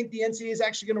 I don't think the NCAA is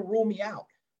actually going to rule me out.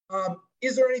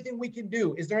 Is there anything we can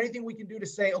do? Is there anything we can do to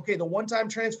say, okay, the one-time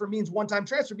transfer means one-time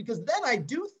transfer? Because then I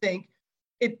do think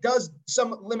it does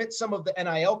limit some of the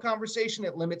NIL conversation.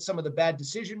 It limits some of the bad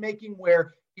decision-making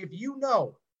where if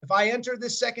if I enter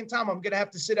this second time, I'm going to have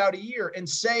to sit out a year and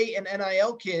say an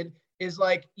NIL kid is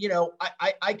like,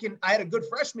 I had a good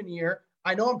freshman year.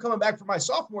 I know I'm coming back for my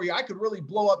sophomore year. I could really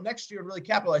blow up next year and really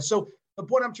capitalize. So the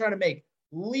point I'm trying to make,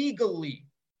 legally,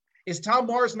 is Tom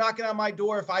Mars knocking on my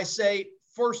door if I say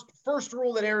first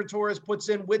rule that Aaron Torres puts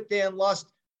in with Dan Lust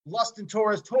and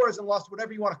Torres and Lust,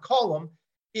 whatever you want to call them,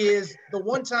 is the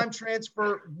one-time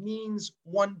transfer means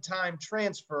one-time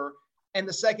transfer. And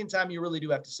the second time you really do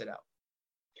have to sit out.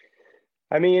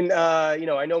 I mean,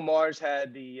 I know Mars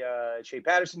had the Shea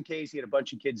Patterson case. He had a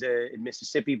bunch of kids in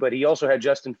Mississippi, but he also had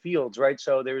Justin Fields, right?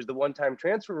 So there's the one-time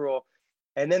transfer rule,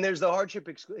 and then there's the hardship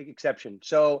exception.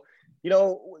 So,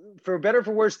 for better or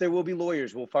for worse, there will be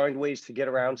lawyers. We'll find ways to get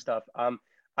around stuff.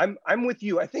 I'm with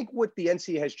you. I think what the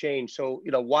NCAA has changed. So,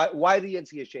 why the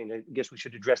NCAA has changed, I guess we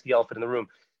should address the elephant in the room.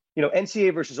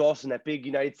 NCAA versus Alston, that big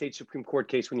United States Supreme Court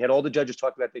case, when you had all the judges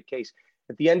talk about the case,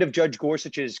 at the end of Judge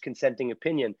Gorsuch's consenting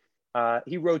opinion,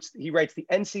 he writes, the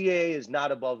NCAA is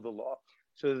not above the law.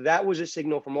 So that was a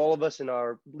signal from all of us in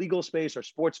our legal space, our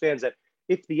sports fans, that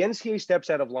if the NCAA steps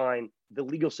out of line, the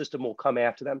legal system will come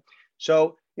after them.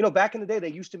 So, back in the day,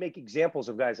 they used to make examples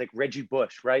of guys like Reggie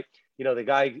Bush, right? The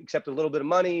guy accepted a little bit of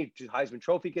money, Heisman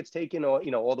Trophy gets taken, or,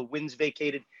 all the wins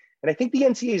vacated. And I think the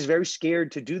NCAA is very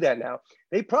scared to do that now.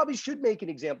 They probably should make an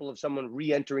example of someone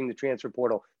re-entering the transfer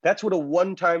portal. That's what a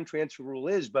one-time transfer rule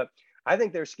is. But I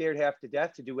think they're scared half to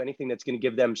death to do anything that's going to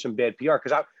give them some bad PR.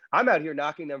 Because I'm out here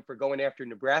knocking them for going after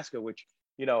Nebraska, which,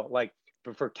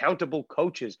 for countable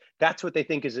coaches, that's what they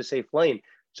think is a safe lane.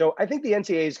 So I think the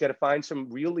NCAA has got to find some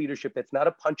real leadership that's not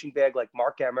a punching bag like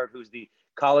Mark Emmert, who's the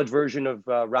college version of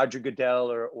Roger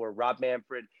Goodell or Rob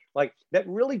Manfred, that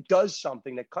really does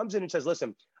something, that comes in and says,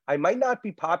 listen, I might not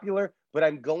be popular, but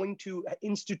I'm going to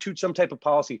institute some type of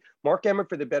policy. Mark Emmert,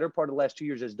 for the better part of the last 2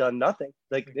 years, has done nothing.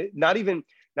 Not even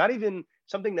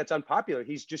something that's unpopular.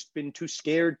 He's just been too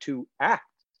scared to act.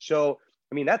 So,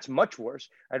 that's much worse.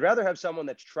 I'd rather have someone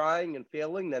that's trying and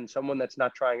failing than someone that's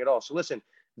not trying at all. So listen,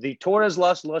 the Torres,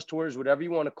 Lust Torres, whatever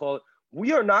you want to call it,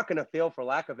 we are not going to fail for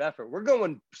lack of effort. We're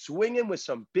going swinging with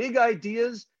some big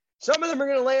ideas. Some of them are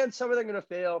going to land, some of them are going to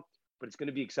fail, but it's going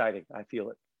to be exciting. I feel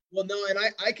it. Well, no, and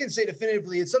I can say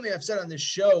definitively, it's something I've said on this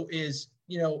show is,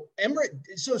 Emmert.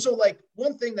 So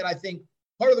one thing that I think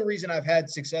part of the reason I've had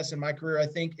success in my career, I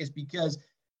think, is because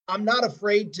I'm not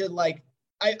afraid to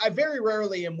I very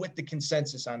rarely am with the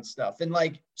consensus on stuff. And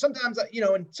sometimes,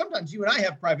 and sometimes you and I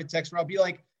have private texts where I'll be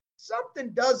like, something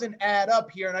doesn't add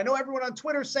up here. And I know everyone on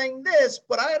Twitter is saying this,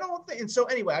 but I don't think. And so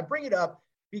anyway, I bring it up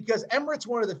because Emmett's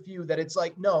one of the few that it's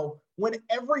no, when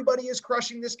everybody is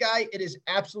crushing this guy, it is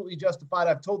absolutely justified.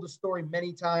 I've told the story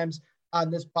many times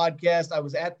on this podcast. I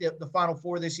was at the Final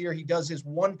Four this year. He does his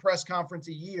one press conference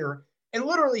a year, and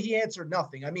literally he answered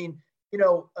nothing.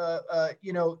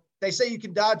 They say you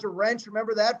can dodge a wrench.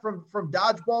 Remember that from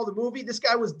Dodgeball, the movie? This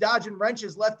guy was dodging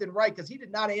wrenches left and right because he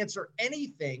did not answer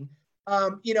anything,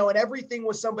 and everything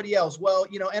was somebody else. Well,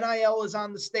 NIL is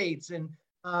on the states, and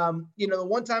the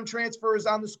one-time transfer is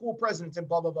on the school presidents and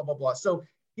blah, blah, blah, blah, blah. So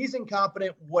he's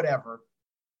incompetent, whatever.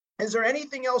 Is there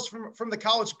anything else from the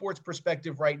college sports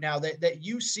perspective right now that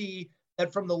you see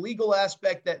that from the legal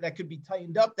aspect that could be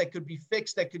tightened up, that could be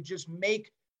fixed, that could just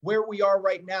make where we are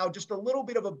right now just a little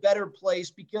bit of a better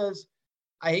place? Because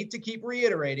I hate to keep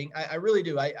reiterating, I really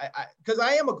do. Because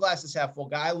I am a glass is half full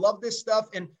guy. I love this stuff.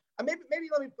 And maybe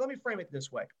let me frame it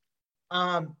this way.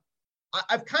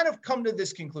 I've kind of come to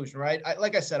this conclusion, right?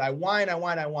 Like I said, I whine,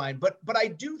 but I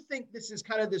do think this is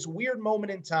kind of this weird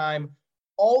moment in time.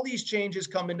 All these changes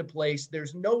come into place.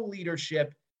 There's no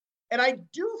leadership. And I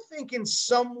do think in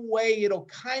some way it'll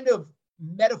kind of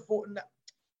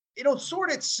it'll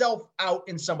sort itself out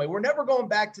in some way. We're never going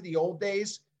back to the old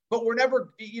days, but we're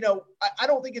never, I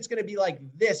don't think it's going to be like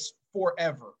this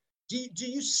forever. Do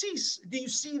you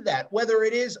see that, whether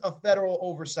it is a federal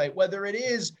oversight, whether it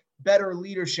is better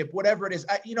leadership, whatever it is?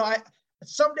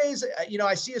 Some days,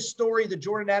 I see a story, the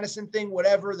Jordan Addison thing,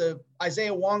 whatever, the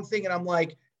Isaiah Wong thing, and I'm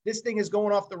like, this thing is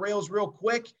going off the rails real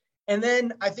quick. And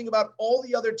then I think about all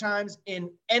the other times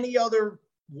in any other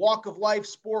walk of life,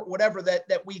 sport, whatever,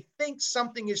 that we think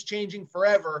something is changing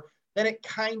forever, then it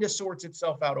kind of sorts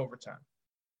itself out over time.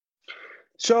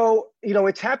 So,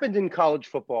 it's happened in college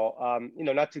football,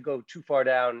 not to go too far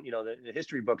down, the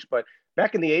history books, but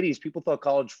back in the 80s, people thought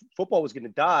college football was going to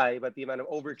die about the amount of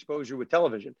overexposure with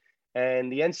television.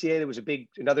 And the NCAA, there was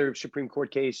another Supreme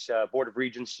Court case, Board of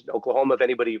Regents in Oklahoma, if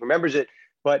anybody remembers it.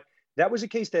 But that was a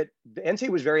case that the NCAA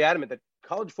was very adamant that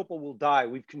college football will die.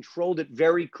 We've controlled it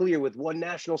very clear with one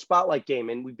national spotlight game,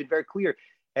 and we've been very clear.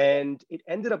 And it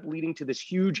ended up leading to this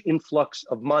huge influx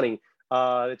of money.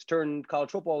 It's turned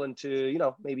college football into,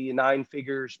 maybe a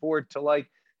 9-figure sport to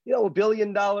 $1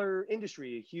 billion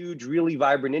industry, a huge, really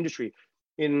vibrant industry.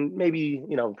 And maybe,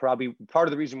 probably part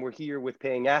of the reason we're here with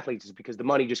paying athletes is because the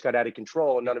money just got out of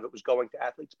control and none of it was going to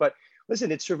athletes. But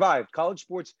listen, it survived. College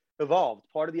sports evolved.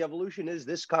 Part of the evolution is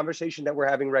this conversation that we're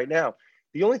having right now.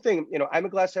 The only thing, I'm a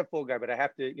glass half full guy, but I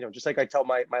have to, just like I tell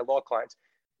my law clients,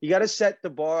 you got to set the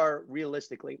bar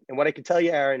realistically. And what I can tell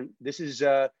you, Aaron, this is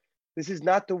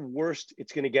not the worst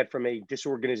it's going to get from a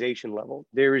disorganization level.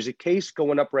 There is a case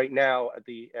going up right now at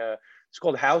it's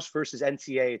called House versus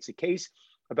NCA. It's a case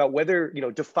about whether,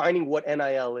 defining what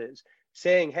NIL is,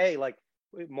 saying, hey, like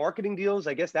marketing deals,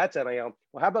 I guess that's NIL.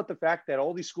 Well, how about the fact that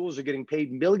all these schools are getting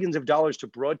paid millions of dollars to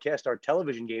broadcast our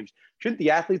television games? Shouldn't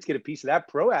the athletes get a piece of that?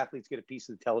 Pro athletes get a piece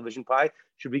of the television pie.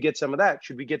 Should we get some of that?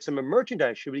 Should we get some of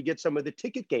merchandise? Should we get some of the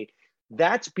ticket gate?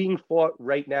 That's being fought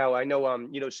right now. I know,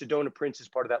 Sedona Prince is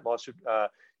part of that lawsuit,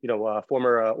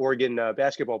 former Oregon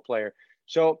basketball player.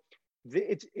 So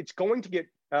it's going to get,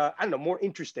 more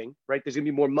interesting, right? There's going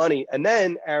to be more money. And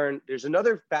then, Aaron, there's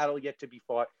another battle yet to be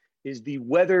fought, is the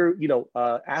whether,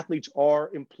 athletes are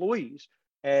employees.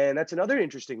 And that's another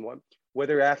interesting one,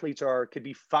 whether athletes could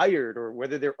be fired, or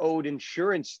whether they're owed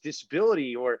insurance,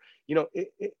 disability, or,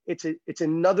 it's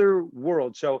another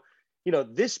world. So,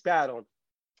 this battle,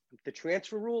 the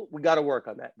transfer rule, we got to work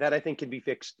on that. That I think can be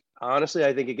fixed. Honestly,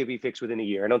 I think it could be fixed within a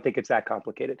year. I don't think it's that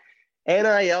complicated.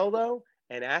 NIL, though,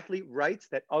 and athlete rights,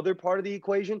 that other part of the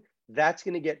equation, that's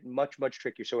going to get much, much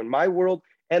trickier. So in my world,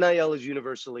 NIL is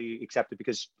universally accepted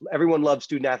because everyone loves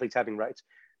student athletes having rights.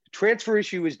 The transfer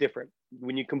issue is different.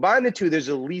 When you combine the two, there's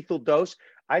a lethal dose.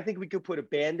 I think we could put a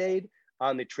Band-Aid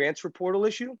on the transfer portal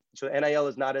issue. So NIL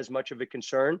is not as much of a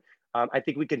concern. I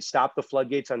think we can stop the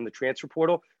floodgates on the transfer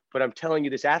portal. But I'm telling you,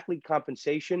 this athlete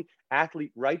compensation,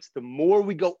 athlete rights, the more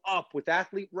we go up with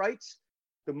athlete rights,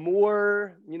 the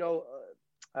more,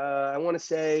 I want to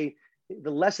say,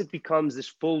 the less it becomes this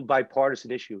full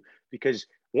bipartisan issue. Because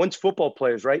once football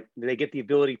players, right, they get the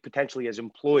ability potentially as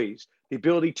employees, the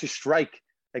ability to strike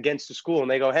against the school, and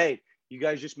they go, hey, you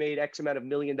guys just made X amount of $1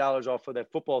 million off of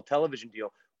that football television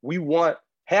deal. We want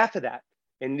half of that,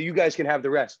 and you guys can have the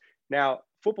rest. Now,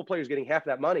 football players getting half of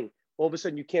that money, all of a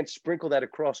sudden you can't sprinkle that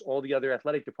across all the other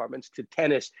athletic departments to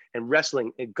tennis and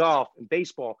wrestling and golf and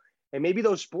baseball. And maybe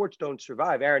those sports don't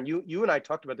survive. Aaron, you and I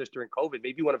talked about this during COVID,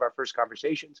 maybe one of our first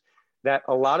conversations, that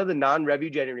a lot of the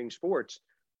non-revenue generating sports,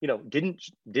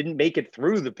 didn't make it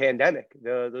through the pandemic.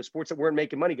 The sports that weren't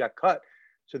making money got cut.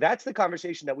 So that's the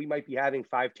conversation that we might be having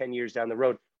 5-10 years down the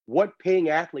road. What paying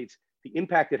athletes, the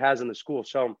impact it has on the school.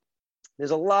 So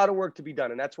there's a lot of work to be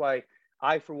done. And that's why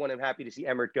I, for one, am happy to see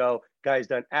Emmert go. Guy's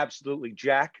done absolutely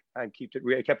jack. I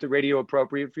kept it radio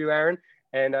appropriate for you, Aaron.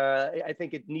 And I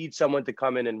think it needs someone to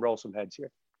come in and roll some heads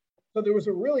here. So there was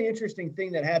a really interesting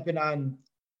thing that happened on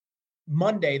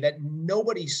Monday that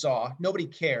nobody saw, nobody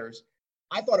cares.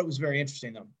 I thought it was very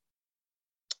interesting, though.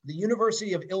 The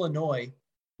University of Illinois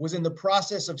was in the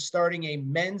process of starting a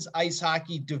men's ice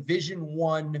hockey Division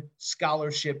I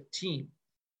scholarship team.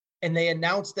 And they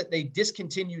announced that they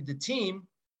discontinued the team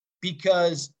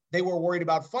because they were worried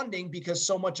about funding, because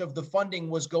so much of the funding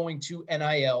was going to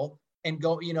NIL and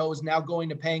is now going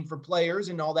to paying for players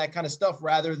and all that kind of stuff,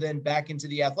 rather than back into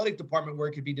the athletic department where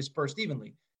it could be dispersed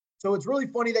evenly. So it's really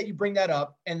funny that you bring that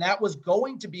up. And that was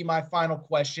going to be my final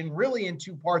question, really in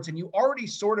two parts. And you already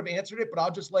sort of answered it, but I'll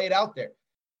just lay it out there.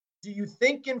 Do you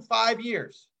think in 5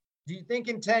 years, do you think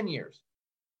in 10 years,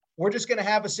 we're just going to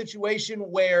have a situation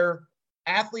where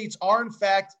athletes are in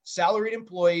fact salaried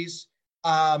employees?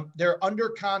 They're under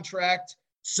contract.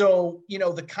 So,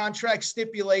 the contract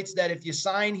stipulates that if you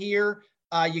sign here,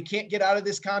 you can't get out of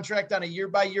this contract on a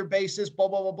year-by-year basis, blah,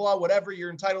 blah, blah, blah, whatever.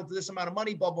 You're entitled to this amount of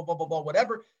money, blah, blah, blah, blah, blah,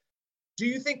 whatever. Do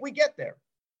you think we get there?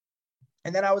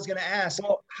 And then I was going to ask,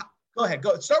 go ahead,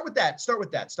 start with that.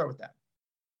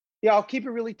 Yeah, I'll keep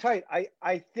it really tight.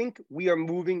 I think we are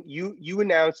moving. You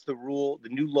announced the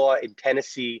new law in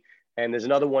Tennessee, and there's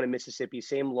another one in Mississippi,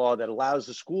 same law that allows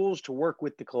the schools to work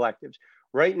with the collectives.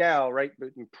 Right now, right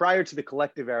prior to the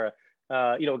collective era,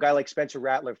 a guy like Spencer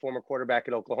Rattler, former quarterback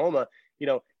at Oklahoma,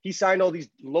 he signed all these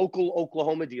local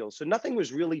Oklahoma deals. So nothing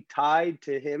was really tied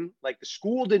to him. Like the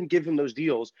school didn't give him those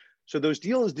deals. So those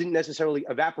deals didn't necessarily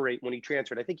evaporate when he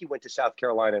transferred. I think he went to South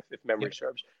Carolina, if memory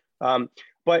serves.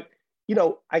 But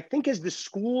I think as the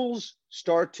schools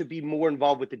start to be more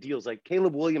involved with the deals, like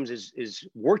Caleb Williams is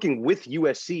working with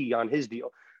USC on his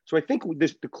deal. So I think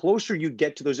the closer you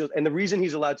get to those deals, and the reason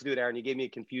he's allowed to do it, Aaron, you gave me a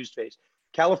confused face.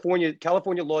 California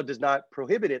law does not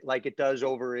prohibit it like it does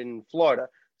over in Florida.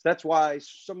 So that's why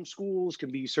some schools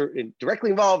can be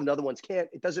directly involved and other ones can't.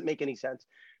 It doesn't make any sense.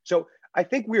 So I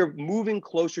think we're moving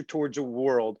closer towards a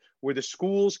world where the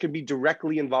schools can be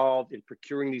directly involved in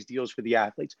procuring these deals for the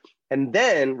athletes. And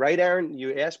then, right, Aaron,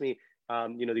 you asked me,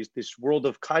 this world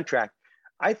of contract.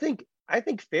 I think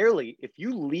fairly, if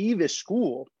you leave a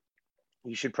school,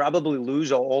 you should probably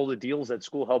lose all the deals that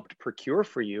school helped procure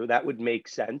for you. That would make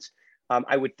sense.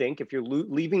 I would think if you're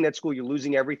leaving that school, you're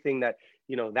losing everything that,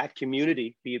 that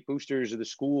community, be it boosters or the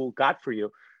school, got for you.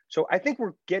 So I think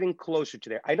we're getting closer to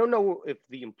there. I don't know if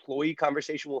the employee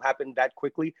conversation will happen that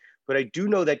quickly, but I do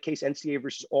know that case NCAA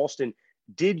versus Alston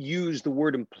did use the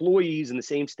word employees in the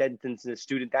same sentence as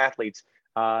student athletes.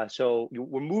 So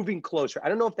we're moving closer. I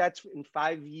don't know if that's in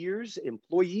 5 years,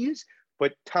 employees,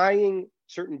 but tying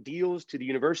certain deals to the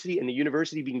university and the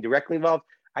university being directly involved,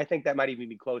 I think that might even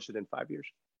be closer than 5 years.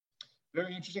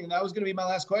 Very interesting. And that was going to be my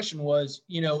last question was,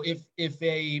 if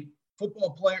a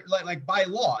football player, like by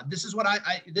law, this is what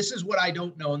I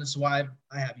don't know. And this is why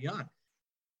I have you on.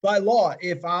 By law,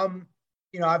 if I'm,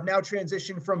 I've now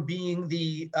transitioned from being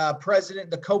the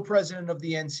co-president of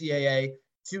the NCAA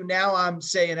to now I'm,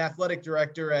 say, an athletic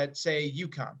director at, say,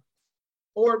 UConn.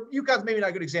 Or UConn's maybe not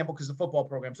a good example because the football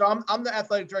program. So I'm the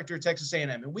athletic director at Texas A&M.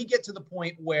 And we get to the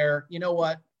point where, you know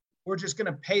what, we're just going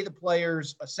to pay the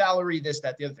players a salary, this,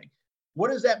 that, the other thing. What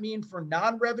does that mean for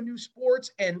non-revenue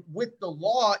sports? And with the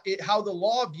law, how the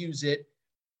law views it,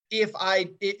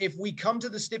 if we come to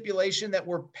the stipulation that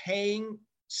we're paying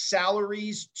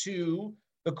salaries to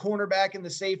the cornerback and the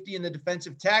safety and the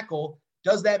defensive tackle,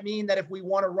 does that mean that if we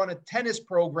want to run a tennis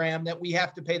program that we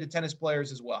have to pay the tennis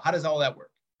players as well? How does all that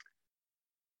work?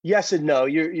 Yes and no.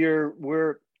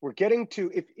 We're getting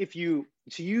to, if you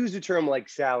to use the term like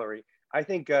salary, I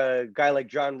think a guy like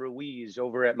John Ruiz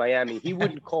over at Miami, he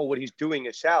wouldn't call what he's doing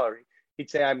a salary. He'd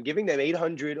say, I'm giving them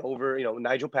 800 over,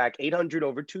 Nigel Pack, 800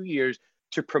 over 2 years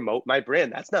to promote my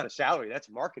brand. That's not a salary. That's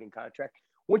a marketing contract.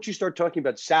 Once you start talking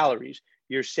about salaries,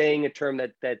 you're saying a term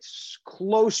that's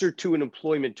closer to an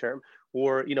employment term,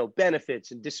 or,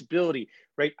 benefits and disability,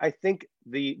 right? I think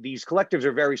these collectives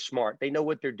are very smart. They know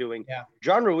what they're doing. Yeah.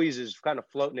 John Ruiz is kind of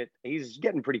floating it. He's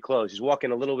getting pretty close. He's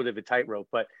walking a little bit of a tightrope,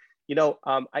 but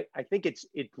I think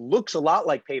it looks a lot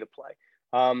like pay to play.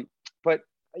 But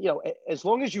as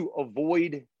long as you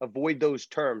avoid those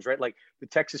terms, right? Like the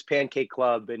Texas Pancake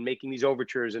Club and making these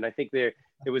overtures. And I think there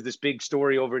was this big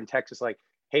story over in Texas, like,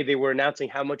 hey, they were announcing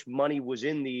how much money was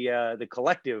in the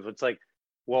collective. It's like,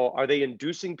 well, are they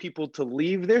inducing people to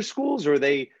leave their schools, or are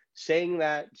they saying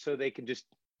that so they can just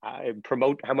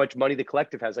promote how much money the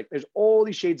collective has? Like, there's all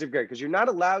these shades of gray, because you're not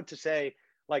allowed to say,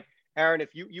 like, Aaron, if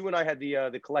you and I had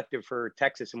the collective for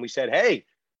Texas and we said, hey,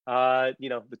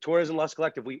 the Tourism Loss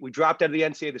Collective, we dropped out of the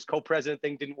NCAA, this co-president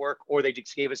thing didn't work, or they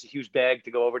just gave us a huge bag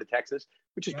to go over to Texas,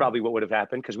 which is probably what would have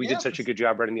happened because we did such a good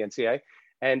job running the NCAA.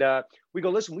 And we go,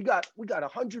 listen, we got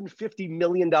 $150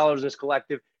 million in this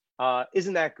collective.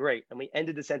 Isn't that great? And we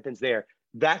ended the sentence there.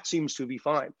 That seems to be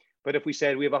fine. But if we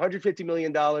said we have $150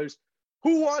 million,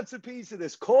 who wants a piece of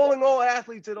this? Calling all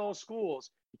athletes at all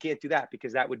schools. You can't do that,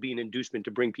 because that would be an inducement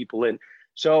to bring people in.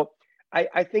 So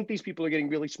I think these people are getting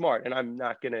really smart, and I'm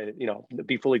not going to,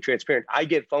 be fully transparent. I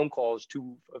get phone calls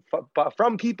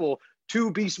from people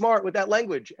to be smart with that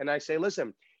language. And I say,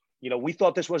 listen, we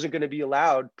thought this wasn't going to be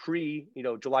allowed pre,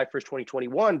 July 1st,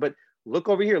 2021, but look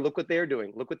over here. Look what they're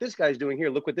doing. Look what this guy's doing here.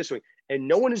 Look what this doing. And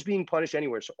no one is being punished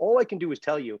anywhere. So all I can do is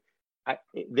tell you,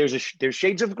 there's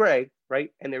shades of gray,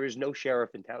 right? And there is no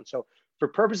sheriff in town. So for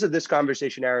purpose of this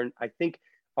conversation, Aaron, I think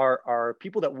are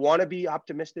people that want to be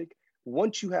optimistic.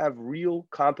 Once you have real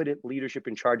competent leadership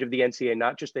in charge of the NCAA,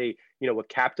 not just a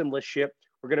captainless ship,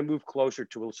 we're going to move closer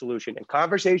to a solution. And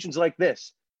conversations like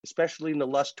this, especially in the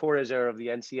Lus Torres era of the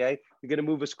NCAA, are going to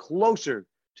move us closer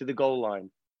to the goal line.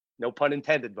 No pun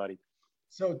intended, buddy.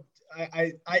 So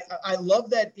I love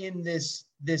that in this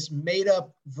made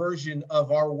up version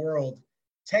of our world,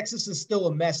 Texas is still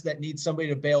a mess that needs somebody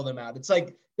to bail them out. It's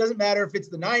like, doesn't matter if it's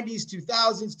the 90s,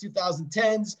 2000s,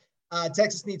 2010s,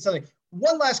 Texas needs something.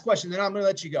 One last question, then I'm going to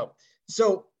let you go.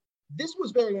 So this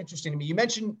was very interesting to me. You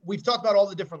mentioned, we've talked about all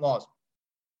the different laws.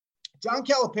 John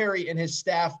Calipari and his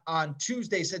staff on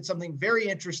Tuesday said something very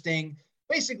interesting.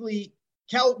 Basically,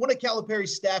 one of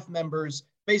Calipari's staff members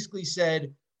basically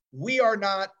said, we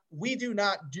do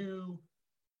not do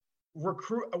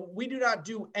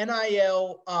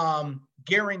NIL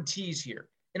guarantees here.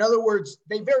 In other words,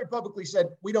 they very publicly said,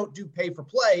 we don't do pay for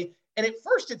play. And at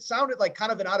first it sounded like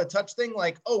kind of an out of touch thing,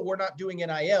 like, oh, we're not doing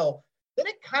NIL. Then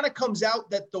it kind of comes out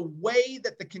that the way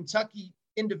that the Kentucky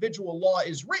individual law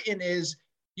is written is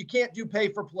you can't do pay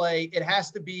for play. It has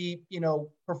to be,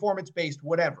 performance-based,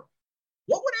 whatever.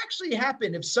 What would actually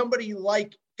happen if somebody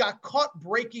got caught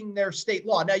breaking their state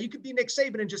law? Now, you could be Nick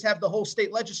Saban and just have the whole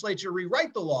state legislature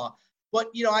rewrite the law. But,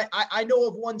 I know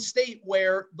of one state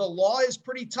where the law is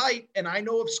pretty tight, and I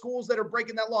know of schools that are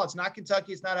breaking that law. It's not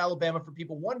Kentucky. It's not Alabama, for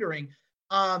people wondering.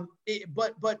 But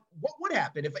what would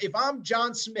happen if I'm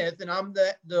John Smith and I'm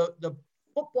the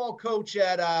football coach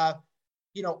at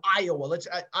Iowa.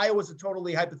 Iowa's a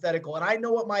totally hypothetical. And I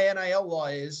know what my NIL law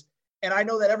is, and I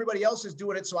know that everybody else is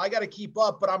doing it, so I got to keep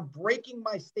up, but I'm breaking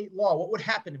my state law. What would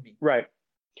happen to me? Right.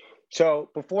 So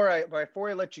before I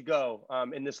let you go,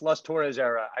 in this Lust Torres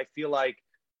era, I feel like,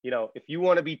 if you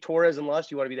want to be Torres and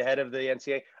Lust, you want to be the head of the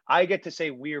NCAA, I get to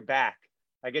say we're back.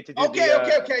 I get to do okay.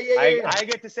 Yeah. I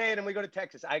get to say it, and we go to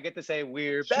Texas. I get to say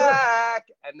we're back,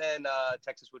 and then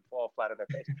Texas would fall flat on their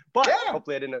face. But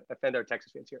hopefully I didn't offend our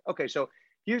Texas fans here. Okay, so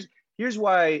here's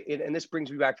why, and this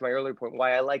brings me back to my earlier point,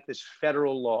 why I like this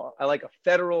federal law. I like a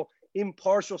federal,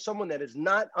 impartial, someone that is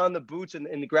not on the boots in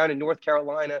the ground in North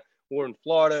Carolina or in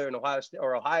Florida or in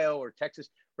Ohio or Texas,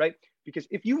 right? Because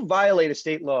if you violate a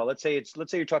state law, let's say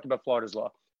you're talking about Florida's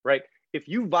law, right? If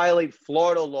you violate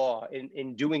Florida law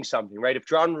in doing something, right? If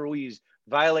John Ruiz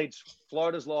violates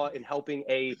Florida's law in helping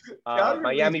a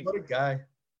Miami, what a guy.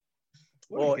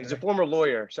 He's a former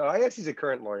lawyer, so I guess he's a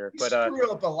current lawyer. He screwed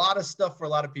up a lot of stuff for a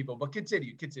lot of people. But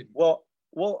continue. Well,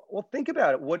 think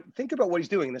about it. Think about what he's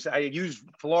doing. This I use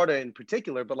Florida in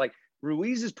particular, but like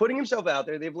Ruiz is putting himself out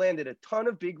there. They've landed a ton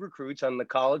of big recruits on the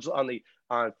college,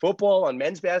 on football, on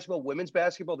men's basketball, women's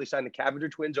basketball. They signed the Cavender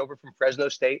twins over from Fresno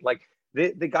State. Like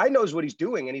the guy knows what he's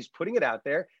doing, and he's putting it out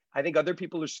there. I think other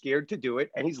people are scared to do it,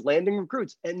 and he's landing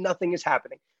recruits, and nothing is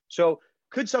happening. So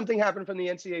could something happen from the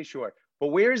NCAA? Sure. But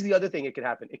where's the other thing it could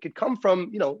happen? It could come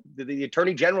from, the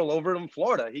attorney general over in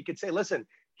Florida. He could say, listen,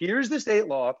 here's the state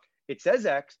law. It says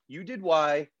X, you did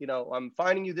Y, I'm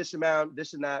fining you this amount,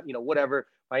 this and that, whatever.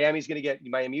 Miami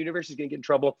University is going to get in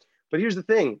trouble. But here's the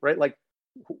thing, right? Like,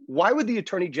 why would the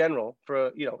attorney general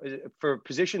for a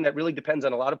position that really depends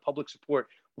on a lot of public support,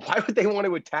 why would they want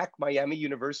to attack Miami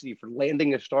University for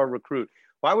landing a star recruit?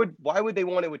 Why would they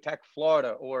want to attack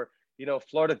Florida or,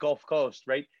 Florida Gulf Coast,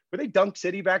 right? Were they Dunk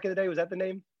City back in the day? Was that the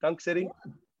name? Dunk City?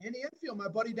 Andy Enfield, my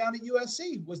buddy down at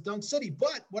USC, was Dunk City.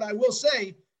 But what I will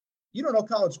say, you don't know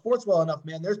college sports well enough,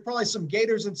 man. There's probably some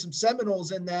Gators and some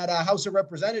Seminoles in that House of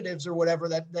Representatives or whatever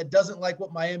that doesn't like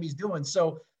what Miami's doing.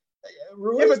 So,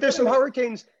 but there's some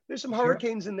hurricanes. There's some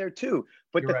hurricanes in there too.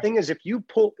 But the thing is, if you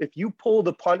pull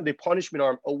the punishment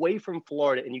arm away from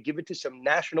Florida and you give it to some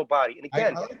national body, and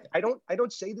again, I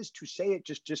don't say this to say it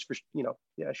just for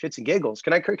shits and giggles.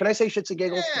 Can I say shits and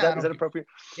giggles? Yeah, is that appropriate?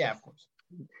 Yeah, of course.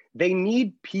 They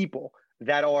need people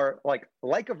that are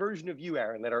like a version of you,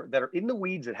 Aaron, that are in the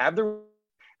weeds,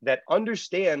 that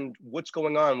understand what's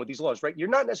going on with these laws, right? You're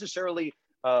not necessarily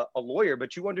a lawyer,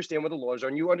 but you understand what the laws are,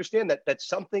 and you understand that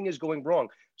something is going wrong.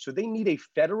 So they need a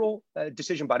federal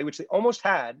decision body, which they almost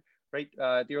had, right?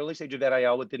 The early stage of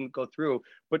NIL, it didn't go through,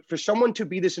 but for someone to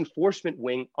be this enforcement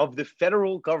wing of the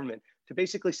federal government, to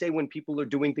basically say when people are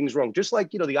doing things wrong, just like,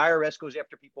 the IRS goes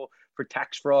after people for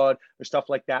tax fraud or stuff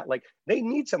like that. Like, they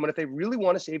need someone, if they really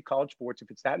want to save college sports, if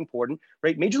it's that important,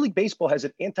 right? Major League Baseball has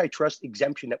an antitrust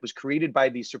exemption that was created by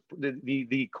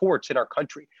the courts in our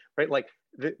country, right? Like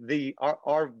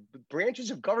our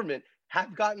branches of government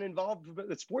have gotten involved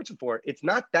with sports before. It's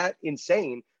not that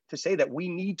insane to say that we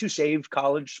need to save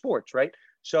college sports, right?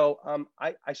 So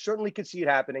I certainly could see it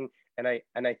happening.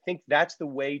 And I think that's the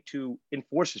way to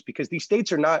enforce this, because these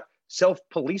states are not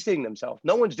self-policing themselves.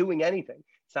 No one's doing anything.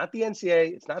 It's not the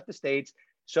NCAA. It's not the states.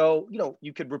 So,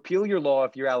 you could repeal your law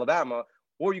if you're Alabama,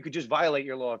 or you could just violate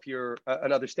your law if you're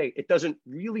another state. It doesn't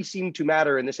really seem to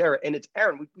matter in this era. And it's,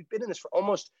 Aaron, we've been in this for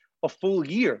almost a full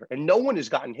year, and no one has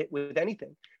gotten hit with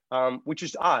anything, which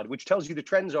is odd, which tells you the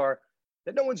trends are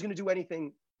that no one's going to do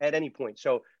anything at any point.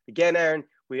 So again, Aaron,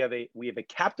 we have a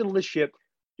captainless ship.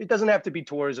 It doesn't have to be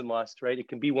Torres and Lust, right? It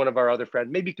can be one of our other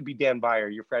friends. Maybe it could be Dan Beyer,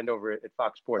 your friend over at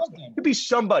Fox Sports. Okay. It could be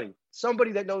somebody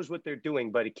that knows what they're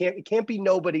doing, but it can't be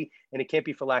nobody, and it can't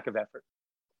be for lack of effort.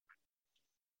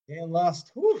 Dan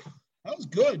Lust. Whew, that was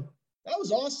good. That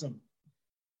was awesome.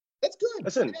 That's good.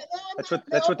 Listen,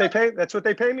 that's what they pay. That's what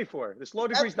they pay me for. This law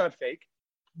degree's not fake.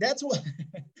 That's what.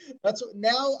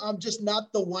 Now I'm just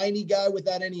not the whiny guy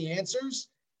without any answers.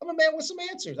 I'm a man with some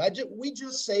answers. We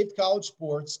just saved college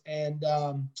sports, and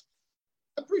I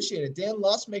appreciate it. Dan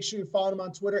Lust, make sure you follow him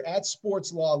on Twitter at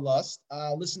SportsLawLust.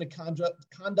 Listen to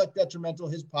Conduct Detrimental,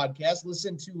 his podcast.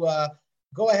 Listen to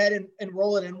go ahead and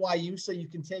enroll at NYU so you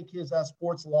can take his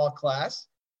sports law class.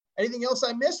 Anything else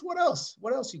I missed? What else?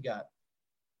 What else you got?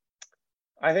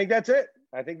 I think that's it.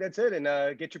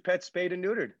 And get your pets spayed and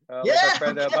neutered. Like our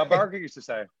friend Bob Barker used to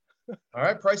say. All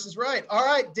right, Price is Right. All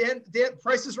right, Dan,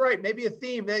 Price is Right. Maybe a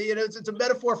theme. It's a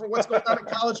metaphor for what's going on in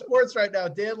college sports right now.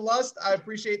 Dan Lust, I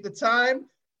appreciate the time.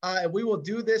 We will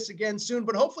do this again soon,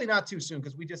 but hopefully not too soon,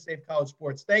 because we just saved college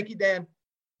sports. Thank you, Dan.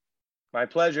 My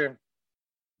pleasure.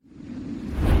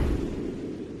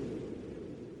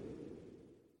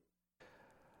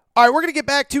 All right, we're going to get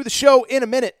back to the show in a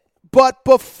minute. But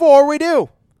before we do,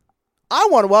 I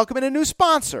want to welcome in a new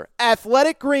sponsor,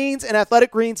 Athletic Greens and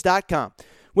athleticgreens.com.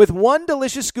 With one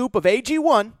delicious scoop of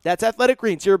AG1, that's Athletic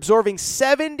Greens, you're absorbing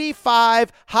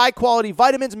 75 high-quality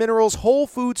vitamins, minerals, whole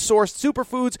food-sourced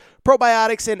superfoods,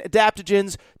 probiotics, and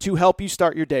adaptogens to help you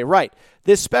start your day right.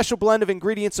 This special blend of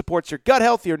ingredients supports your gut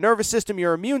health, your nervous system,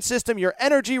 your immune system, your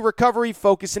energy, recovery,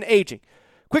 focus, and aging.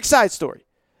 Quick side story.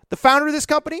 The founder of this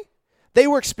company, they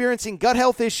were experiencing gut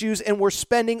health issues and were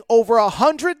spending over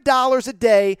 $100 a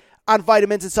day on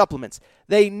vitamins and supplements.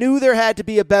 They knew there had to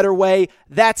be a better way.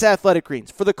 That's Athletic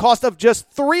Greens. For the cost of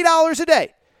just $3 a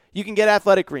day, you can get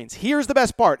Athletic Greens. Here's the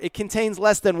best part. It contains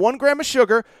less than 1 gram of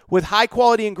sugar with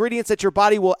high-quality ingredients that your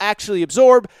body will actually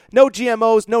absorb. No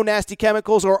GMOs, no nasty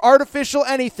chemicals, or artificial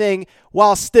anything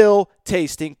while still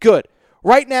tasting good.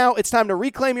 Right now, it's time to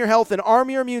reclaim your health and arm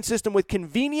your immune system with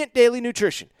convenient daily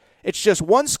nutrition. It's just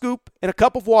 1 scoop in a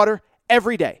cup of water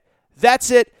every day.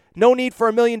 That's it. No need for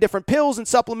a million different pills and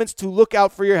supplements to look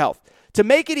out for your health. To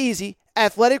make it easy,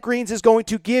 Athletic Greens is going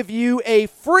to give you a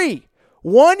free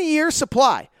 1-year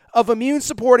supply of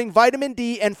immune-supporting vitamin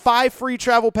D and 5 free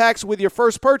travel packs with your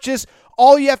first purchase.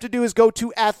 All you have to do is go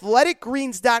to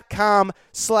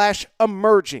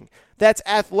athleticgreens.com/emerging. That's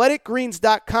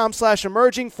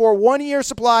athleticgreens.com/emerging for 1-year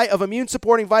supply of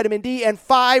immune-supporting vitamin D and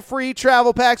 5 free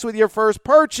travel packs with your first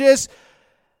purchase.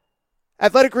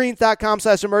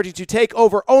 athleticgreens.com/emerging to take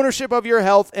over ownership of your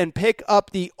health and pick up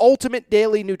the ultimate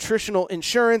daily nutritional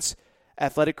insurance.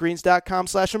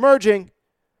 athleticgreens.com/emerging.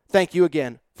 Thank you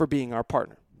again for being our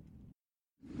partner.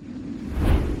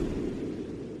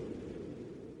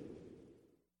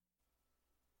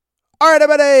 All right,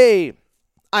 everybody.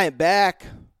 I am back.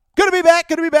 Good to be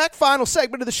back. Final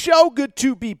segment of the show. Good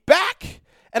to be back.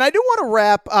 And I do want to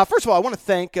wrap. First of all, I want to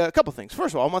thank a couple things.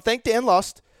 First of all, I want to thank Dan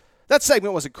Lust. That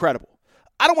segment was incredible.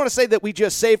 I don't want to say that we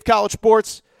just saved college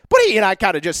sports, but he and I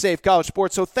kind of just saved college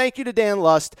sports. So thank you to Dan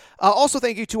Lust. Also,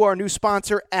 thank you to our new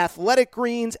sponsor, Athletic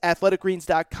Greens.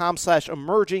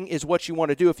 athleticgreens.com/emerging is what you want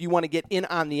to do if you want to get in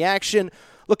on the action.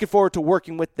 Looking forward to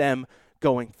working with them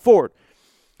going forward.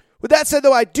 With that said,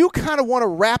 though, I do kind of want to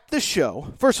wrap the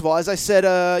show. First of all, as I said,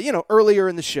 earlier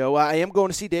in the show, I am going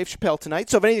to see Dave Chappelle tonight.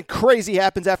 So if anything crazy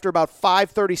happens after about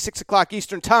 5:30, 6 o'clock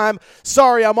Eastern time,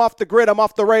 sorry, I'm off the grid. I'm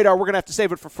off the radar. We're going to have to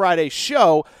save it for Friday's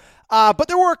show. But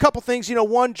there were a couple things.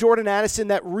 One, Jordan Addison,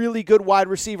 that really good wide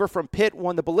receiver from Pitt,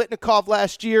 won the Biletnikoff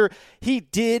last year. He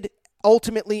did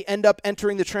ultimately end up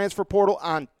entering the transfer portal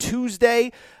on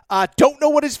Tuesday. Don't know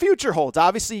what his future holds.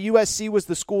 Obviously, USC was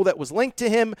the school that was linked to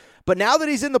him, but now that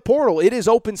he's in the portal, it is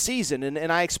open season,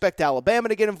 and I expect Alabama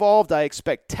to get involved. I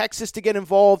expect Texas to get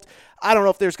involved. I don't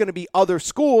know if there's going to be other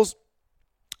schools,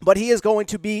 but he is going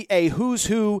to be a who's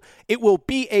who. It will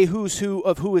be a who's who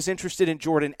of who is interested in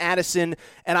Jordan Addison,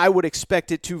 and I would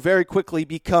expect it to very quickly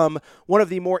become one of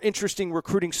the more interesting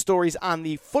recruiting stories on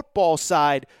the football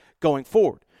side going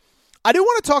forward. I do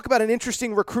want to talk about an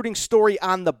interesting recruiting story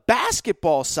on the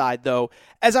basketball side, though,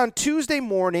 as on Tuesday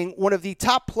morning, one of the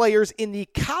top players in the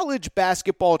college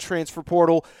basketball transfer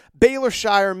portal, Baylor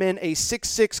Shireman, a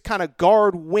 6'6" kind of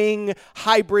guard wing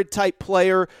hybrid type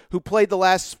player who played the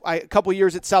last couple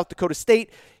years at South Dakota State,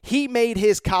 he made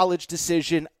his college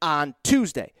decision on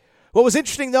Tuesday. What was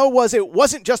interesting, though, was it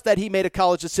wasn't just that he made a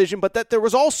college decision, but that there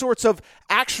was all sorts of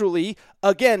actually,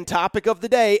 again, topic of the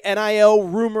day, NIL,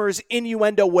 rumors,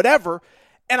 innuendo, whatever.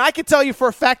 And I can tell you for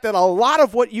a fact that a lot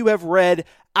of what you have read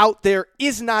out there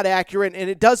is not accurate, and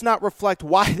it does not reflect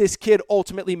why this kid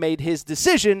ultimately made his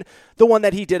decision, the one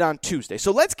that he did on Tuesday.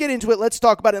 So let's get into it. Let's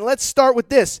talk about it, and let's start with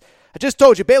this. I just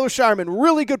told you, Baylor Shireman,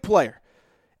 really good player.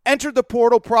 Entered the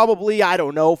portal probably,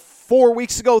 4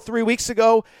 weeks ago, 3 weeks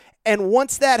ago. And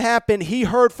once that happened, he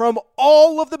heard from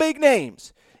all of the big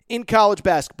names in college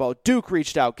basketball. Duke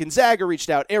reached out. Gonzaga reached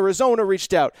out. Arizona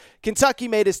reached out. Kentucky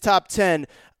made his top 10.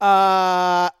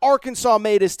 Arkansas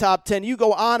made his top 10. You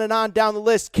go on and on down the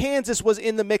list. Kansas was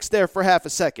in the mix there for half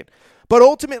a second. But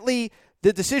ultimately,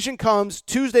 the decision comes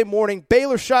Tuesday morning.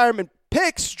 Baylor Shireman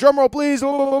picks, drumroll please,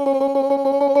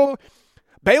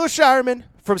 Baylor Shireman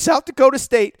from South Dakota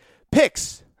State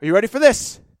picks. Are you ready for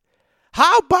this?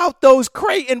 How about those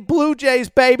Creighton Blue Jays,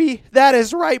 baby? That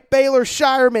is right, Baylor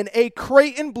Shireman, a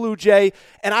Creighton Blue Jay,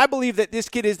 and I believe that this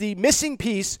kid is the missing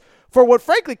piece for what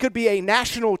frankly could be a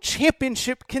national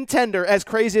championship contender, as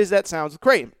crazy as that sounds with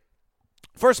Creighton.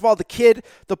 First of all, the kid,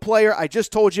 the player, I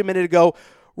just told you a minute ago,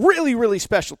 really, really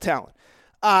special talent.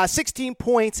 16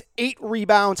 points, 8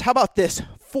 rebounds. How about this?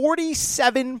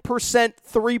 47%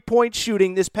 three-point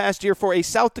shooting this past year for a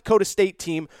South Dakota State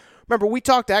team. Remember, we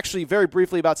talked actually very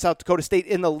briefly about South Dakota State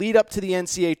in the lead-up to the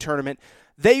NCAA tournament.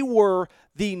 They were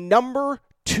the number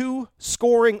 2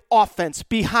 scoring offense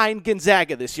behind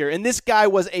Gonzaga this year. And this guy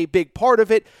was a big part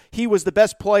of it. He was the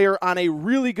best player on a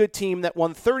really good team that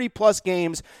won 30-plus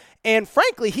games. And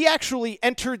frankly, he actually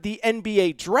entered the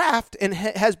NBA draft and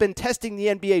has been testing the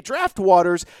NBA draft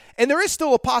waters. And there is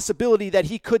still a possibility that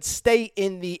he could stay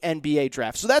in the NBA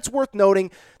draft. So that's worth noting.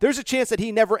 There's a chance that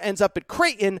he never ends up at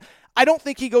Creighton. I don't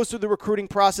think he goes through the recruiting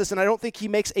process, and I don't think he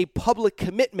makes a public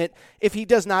commitment if he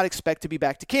does not expect to be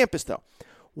back to campus, though.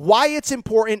 Why it's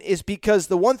important is because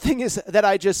the one thing is that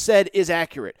I just said is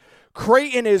accurate.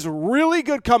 Creighton is really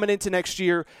good coming into next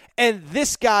year, and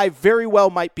this guy very well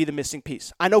might be the missing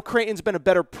piece. I know Creighton's been a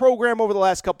better program over the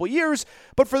last couple of years,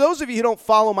 but for those of you who don't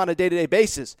follow them on a day-to-day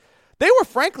basis, they were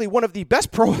frankly one of the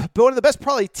best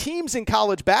probably teams in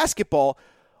college basketball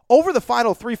over the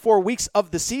final 3-4 weeks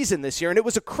of the season this year. And it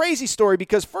was a crazy story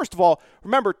because, first of all,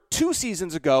 remember 2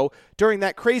 seasons ago during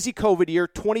that crazy COVID year,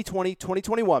 2020,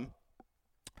 2021,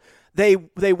 They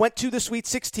went to the Sweet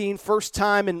 16, first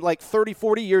time in like 30,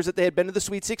 40 years that they had been to the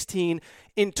Sweet 16.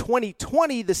 In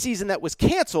 2020, the season that was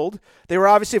canceled, they were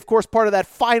obviously, of course, part of that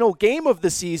final game of the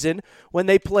season when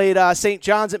they played St.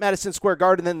 John's at Madison Square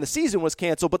Garden, and then the season was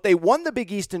canceled. But they won the Big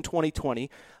East in 2020.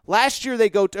 Last year,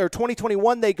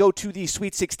 2021, they go to the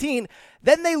Sweet 16.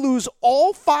 Then they lose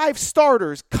all 5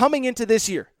 starters coming into this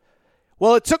year.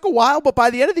 Well, it took a while, but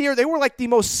by the end of the year, they were like the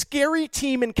most scary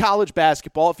team in college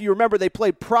basketball. If you remember, they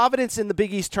played Providence in the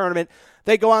Big East tournament.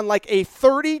 They go on like a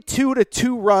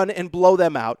 32-2 run and blow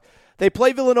them out. They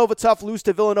play Villanova tough, lose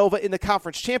to Villanova in the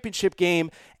conference championship game,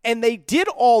 and they did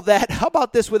all that, how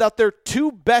about this, without their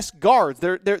 2 best guards.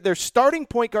 Their starting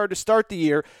point guard to start the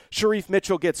year, Sharif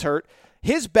Mitchell, gets hurt.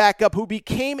 His backup, who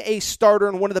became a starter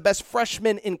and one of the best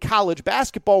freshmen in college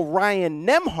basketball, Ryan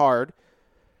Nembhard,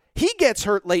 he gets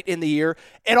hurt late in the year,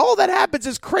 and all that happens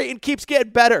is Creighton keeps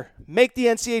getting better. Make the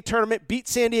NCAA tournament, beat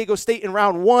San Diego State in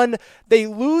round 1. They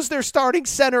lose their starting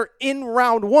center in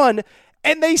round 1,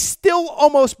 and they still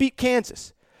almost beat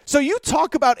Kansas. So you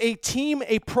talk about a team,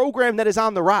 a program that is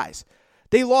on the rise.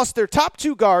 They lost their top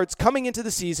 2 guards coming into the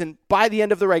season. By the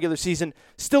end of the regular season,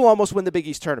 still almost win the Big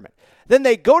East tournament. Then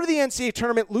they go to the NCAA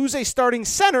tournament, lose a starting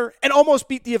center, and almost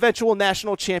beat the eventual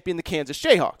national champion, the Kansas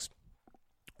Jayhawks.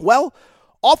 Well,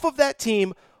 off of that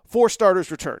team, 4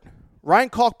 starters return. Ryan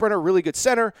Kalkbrenner, really good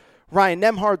center. Ryan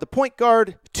Nembhard, the point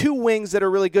guard. 2 wings that are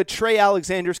really good. Trey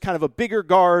Alexander's kind of a bigger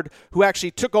guard who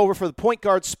actually took over for the point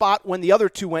guard spot when the other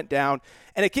 2 went down.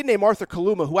 And a kid named Arthur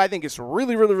Kaluma, who I think is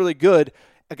really, really, really good,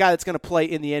 a guy that's going to play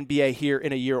in the NBA here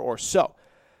in a year or so.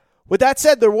 With that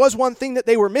said, there was one thing that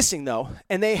they were missing, though,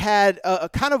 and they had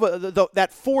that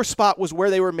 4 spot was where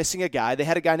they were missing a guy. They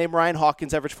had a guy named Ryan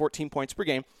Hawkins, average 14 points per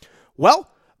game. Well,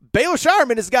 Baylor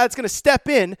Scheierman is the guy that's going to step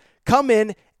in, come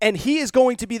in, and he is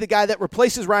going to be the guy that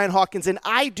replaces Ryan Hawkins, and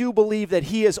I do believe that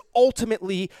he is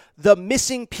ultimately the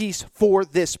missing piece for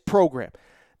this program.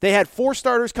 They had 4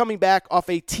 starters coming back off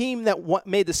a team that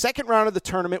made the second round of the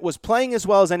tournament, was playing as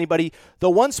well as anybody. The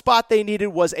one spot they needed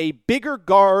was a bigger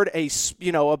guard, a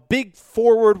big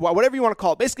forward, whatever you want to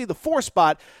call it, basically the 4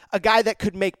 spot, a guy that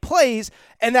could make plays,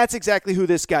 and that's exactly who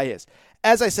this guy is.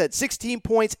 As I said, 16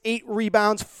 points, 8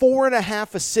 rebounds,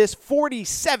 4.5 assists,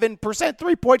 47%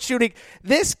 three-point shooting.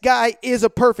 This guy is a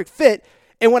perfect fit.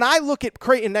 And when I look at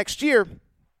Creighton next year,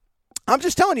 I'm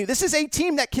just telling you, this is a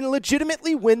team that can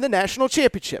legitimately win the national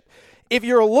championship. If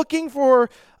you're looking for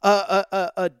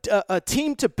a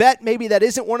team to bet, maybe that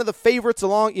isn't one of the favorites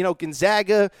along,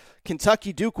 Gonzaga,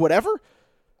 Kentucky, Duke, whatever,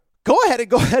 go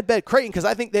ahead bet Creighton, because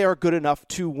I think they are good enough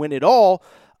to win it all.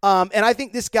 And I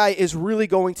think this guy is really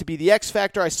going to be the X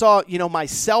factor. I saw,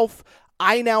 myself,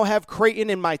 I now have Creighton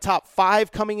in my top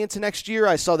 5 coming into next year.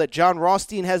 I saw that John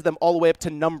Rothstein has them all the way up to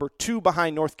number 2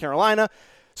 behind North Carolina.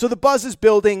 So the buzz is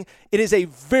building. It is a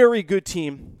very good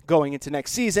team going into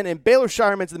next season, and Baylor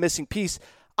Scheierman's the missing piece.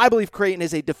 I believe Creighton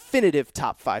is a definitive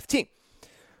top 5 team.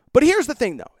 But here's the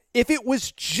thing, though. If it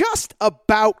was just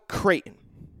about Creighton,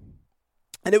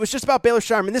 and it was just about Baylor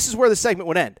Scheierman, this is where the segment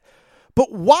would end.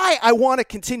 But why I want to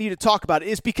continue to talk about it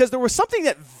is because there was something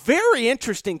that very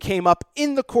interesting came up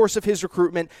in the course of his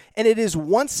recruitment, and it is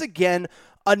once again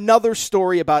another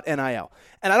story about NIL.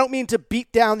 And I don't mean to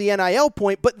beat down the NIL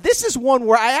point, but this is one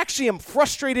where I actually am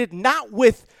frustrated not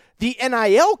with the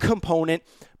NIL component,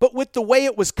 but with the way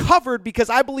it was covered, because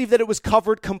I believe that it was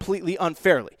covered completely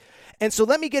unfairly. And so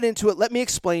let me get into it. Let me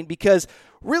explain, because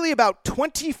really about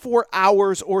 24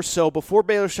 hours or so before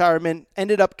Baylor Scheierman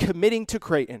ended up committing to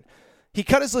Creighton, he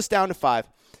cut his list down to 5,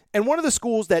 and one of the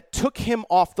schools that took him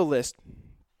off the list,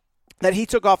 that he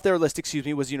took off their list,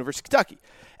 was University of Kentucky.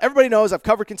 Everybody knows I've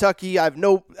covered Kentucky. I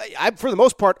for the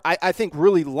most part, I think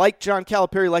really like John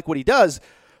Calipari, like what he does,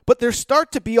 but there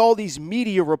start to be all these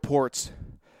media reports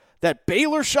that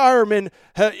Baylor Shireman,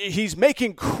 he's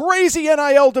making crazy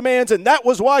NIL demands, and that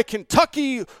was why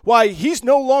he's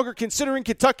no longer considering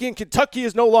Kentucky, and Kentucky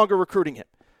is no longer recruiting him.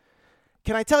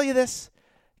 Can I tell you this?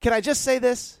 Can I just say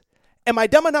this? Am I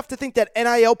dumb enough to think that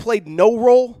NIL played no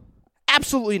role?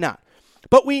 Absolutely not.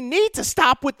 But we need to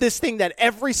stop with this thing that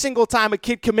every single time a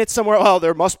kid commits somewhere, oh,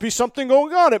 there must be something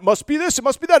going on. It must be this. It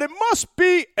must be that. It must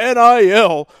be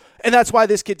NIL. And that's why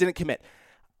this kid didn't commit.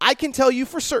 I can tell you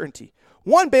for certainty.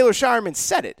 One, Baylor Shireman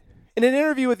said it. In an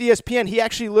interview with ESPN, he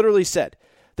actually literally said,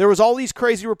 there was all these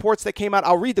crazy reports that came out.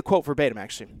 I'll read the quote verbatim,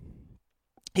 actually.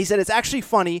 He said, it's actually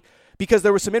funny because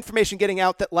there was some information getting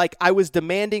out that, like, I was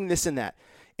demanding this and that.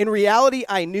 In reality,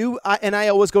 I knew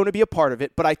NIL was going to be a part of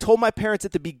it, but I told my parents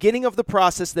at the beginning of the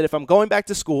process that if I'm going back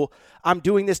to school, I'm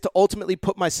doing this to ultimately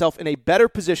put myself in a better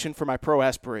position for my pro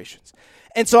aspirations.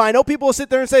 And so I know people will sit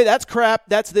there and say, that's crap,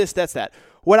 that's this, that's that.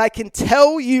 What I can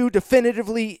tell you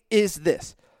definitively is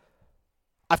this.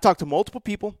 I've talked to multiple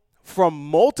people from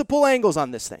multiple angles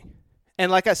on this thing.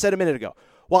 And like I said a minute ago,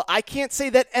 while I can't say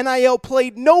that NIL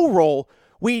played no role,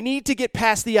 we need to get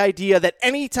past the idea that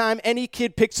anytime any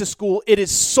kid picks a school, it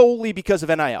is solely because of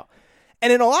NIL.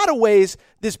 And in a lot of ways,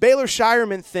 this Baylor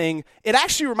Shireman thing, it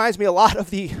actually reminds me a lot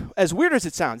of the, as weird as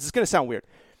it sounds, it's going to sound weird,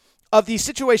 of the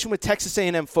situation with Texas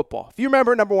A&M football. If you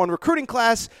remember, #1 recruiting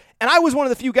class, and I was one of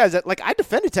the few guys that, like, I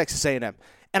defended Texas A&M.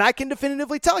 And I can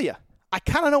definitively tell you, I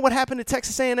kind of know what happened to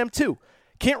Texas A&M too.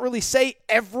 Can't really say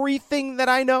everything that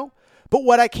I know. But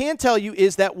what I can tell you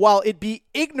is that while it'd be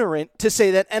ignorant to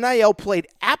say that NIL played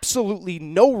absolutely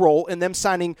no role in them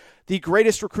signing the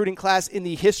greatest recruiting class in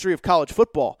the history of college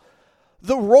football,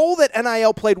 the role that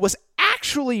NIL played was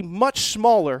actually much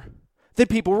smaller than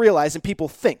people realize and people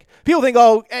think. People think,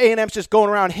 oh, A&M's just going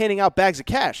around handing out bags of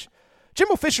cash.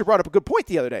 Jimbo Fisher brought up a good point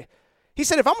the other day. He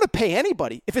said, if I'm going to pay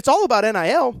anybody, if it's all about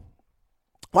NIL,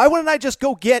 why wouldn't I just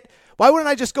go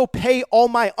pay all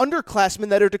my underclassmen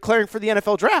that are declaring for the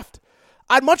NFL draft?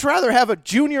 I'd much rather have a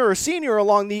junior or senior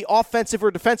along the offensive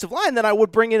or defensive line than I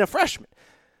would bring in a freshman.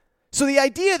 So the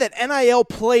idea that NIL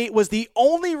play was the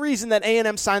only reason that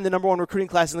A&M signed the #1 recruiting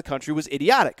class in the country was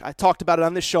idiotic. I talked about it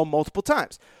on this show multiple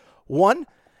times. One,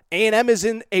 A&M is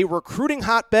in a recruiting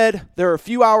hotbed. They're a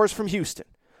few hours from Houston.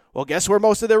 Well, guess where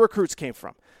most of their recruits came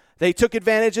from? They took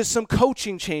advantage of some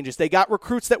coaching changes. They got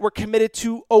recruits that were committed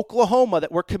to Oklahoma,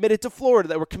 that were committed to Florida,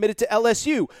 that were committed to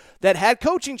LSU, that had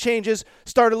coaching changes,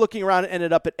 started looking around and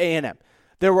ended up at A&M.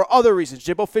 There were other reasons.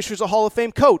 Jimbo Fisher's a Hall of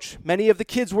Fame coach. Many of the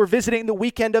kids were visiting the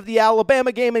weekend of the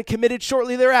Alabama game and committed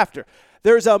shortly thereafter.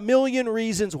 There's a million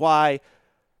reasons why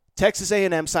Texas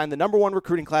A&M signed the #1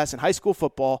 recruiting class in high school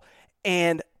football,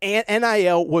 and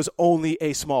NIL was only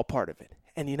a small part of it.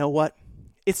 And you know what?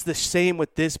 It's the same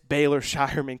with this Baylor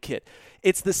Shireman kid.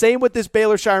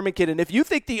 And if you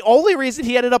think the only reason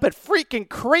he ended up at freaking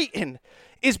Creighton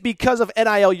is because of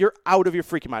NIL, you're out of your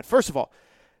freaking mind. First of all,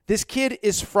 this kid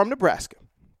is from Nebraska.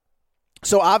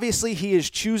 So obviously he is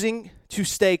choosing to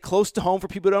stay close to home. For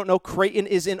people who don't know, Creighton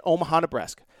is in Omaha,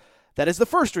 Nebraska. That is the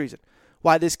first reason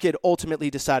why this kid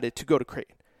ultimately decided to go to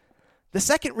Creighton. The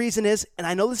second reason is, and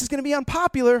I know this is going to be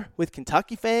unpopular with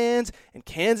Kentucky fans and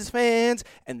Kansas fans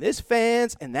and this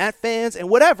fans and that fans and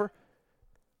whatever,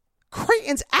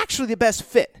 Creighton's actually the best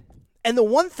fit. And the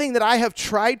one thing that I have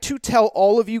tried to tell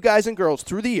all of you guys and girls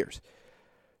through the years,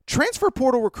 transfer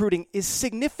portal recruiting is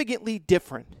significantly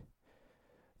different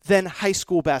than high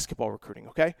school basketball recruiting,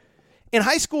 okay? In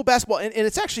high school basketball, and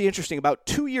it's actually interesting, about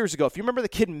 2 years ago, if you remember the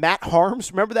kid Matt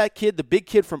Harms, remember that kid, the big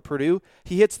kid from Purdue?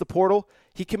 He hits the portal.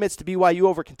 He commits to BYU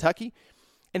over Kentucky.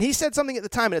 And he said something at the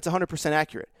time, and it's 100%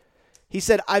 accurate. He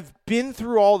said, I've been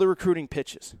through all the recruiting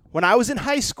pitches. When I was in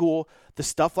high school, the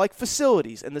stuff like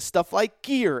facilities and the stuff like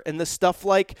gear and the stuff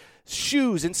like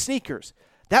shoes and sneakers,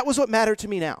 that was what mattered to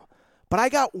me now. But I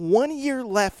got 1 year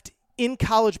left in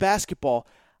college basketball.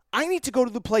 I need to go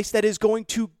to the place that is going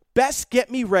to best get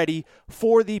me ready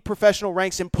for the professional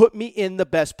ranks and put me in the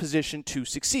best position to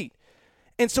succeed.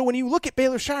 And so when you look at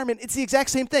Baylor Shireman, it's the exact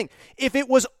same thing. If it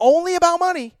was only about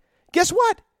money, guess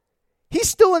what? He's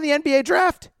still in the NBA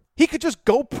draft. He could just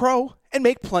go pro and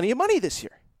make plenty of money this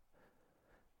year.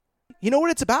 You know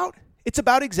what it's about? It's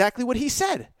about exactly what he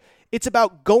said. It's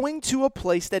about going to a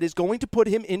place that is going to put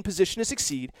him in position to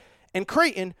succeed. And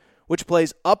Creighton, which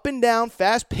plays up and down,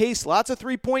 fast-paced, lots of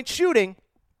three-point shooting,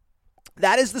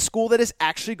 that is the school that is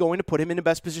actually going to put him in the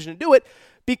best position to do it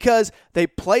because they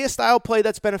play a style play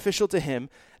that's beneficial to him.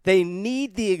 They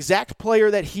need the exact player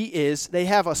that he is. They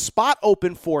have a spot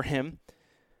open for him.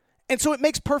 And so it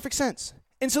makes perfect sense.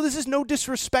 And so this is no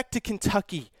disrespect to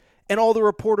Kentucky and all the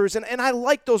reporters. And I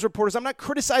like those reporters. I'm not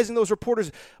criticizing those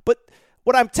reporters. But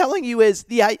what I'm telling you is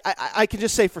I can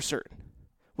just say for certain,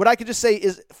 what I could just say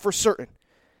is for certain,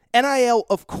 NIL,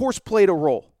 of course, played a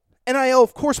role.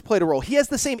 He has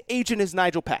the same agent as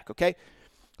Nigel Pack, okay?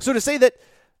 So to say that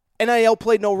NIL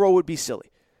played no role would be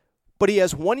silly. But he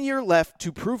has 1 year left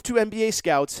to prove to NBA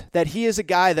scouts that he is a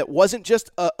guy that wasn't just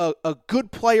a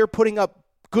good player putting up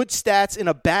good stats in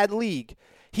a bad league.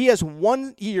 He has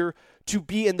 1 year to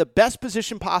be in the best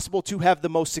position possible to have the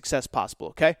most success possible,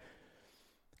 okay?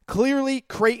 Clearly,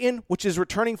 Creighton, which is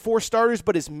returning 4 starters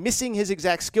but is missing his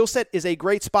exact skill set, is a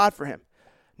great spot for him.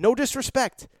 No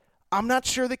disrespect. I'm not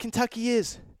sure that Kentucky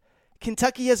is.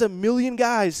 Kentucky has a million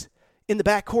guys in the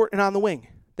backcourt and on the wing.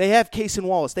 They have Cason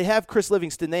Wallace. They have Chris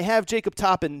Livingston. They have Jacob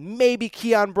Toppin. Maybe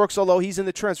Keon Brooks, although he's in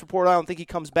the transfer portal. I don't think he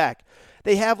comes back.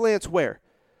 They have Lance Ware.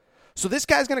 So this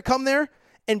guy's going to come there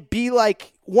and be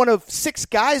like one of 6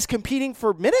 guys competing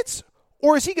for minutes?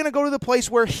 Or is he going to go to the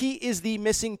place where he is the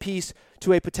missing piece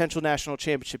to a potential national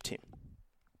championship team?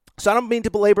 So I don't mean to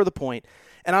belabor the point,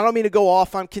 and I don't mean to go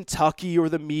off on Kentucky or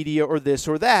the media or this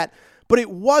or that, but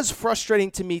it was frustrating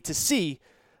to me to see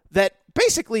that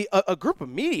basically a group of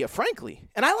media, frankly,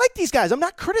 and I like these guys. I'm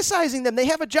not criticizing them. They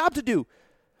have a job to do.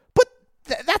 But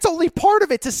that's only part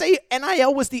of it. To say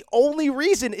NIL was the only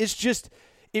reason is just,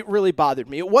 it really bothered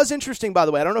me. It was interesting, by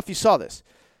the way. I don't know if you saw this.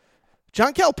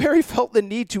 John Calipari felt the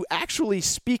need to actually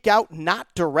speak out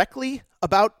not directly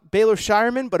about Baylor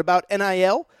Scheierman, but about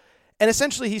NIL. And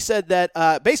essentially he said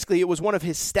that basically it was one of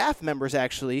his staff members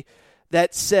actually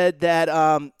that said that,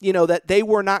 that they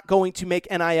were not going to make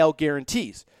NIL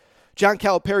guarantees. John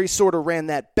Calipari sort of ran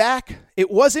that back.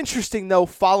 It was interesting, though,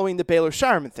 following the Baylor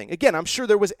Scheierman thing. Again, I'm sure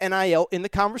there was NIL in the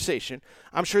conversation.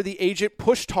 I'm sure the agent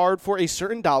pushed hard for a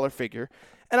certain dollar figure.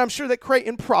 And I'm sure that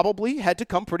Creighton probably had to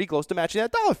come pretty close to matching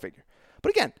that dollar figure.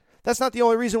 But again, that's not the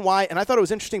only reason why. And I thought it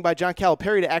was interesting by John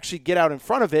Calipari to actually get out in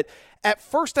front of it. At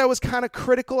first, I was kind of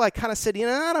critical. I kind of said,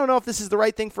 I don't know if this is the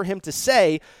right thing for him to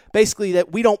say. Basically,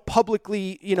 that we don't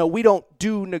publicly, we don't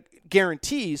do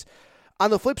guarantees. On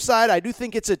the flip side, I do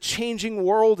think it's a changing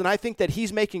world, and I think that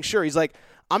he's making sure. He's like,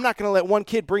 I'm not going to let one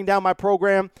kid bring down my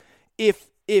program. If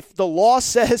the law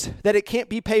says that it can't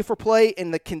be pay for play,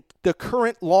 and the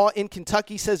current law in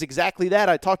Kentucky says exactly that,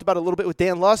 I talked about it a little bit with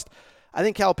Dan Lust, I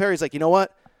think Calipari's like, you know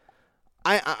what?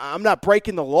 I'm not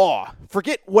breaking the law.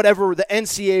 Forget whatever the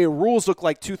NCAA rules look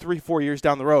like 2, 3, 4 years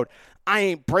down the road. I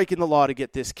ain't breaking the law to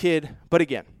get this kid. But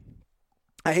again,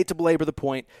 I hate to belabor the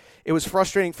point. It was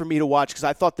frustrating for me to watch because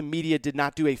I thought the media did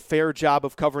not do a fair job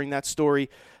of covering that story.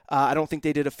 I don't think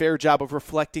they did a fair job of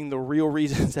reflecting the real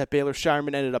reasons that Baylor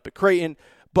Scheierman ended up at Creighton.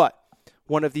 But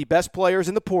one of the best players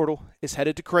in the portal is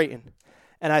headed to Creighton.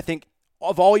 And I think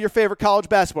of all your favorite college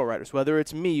basketball writers, whether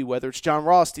it's me, whether it's John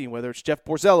Rothstein, whether it's Jeff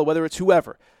Borzella, whether it's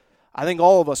whoever, I think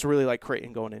all of us really like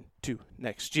Creighton going into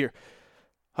next year.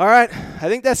 All right, I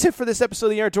think that's it for this episode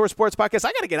of the Aaron Torres Sports Podcast.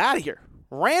 I got to get out of here.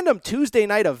 Random Tuesday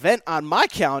night event on my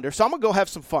calendar, so I'm going to go have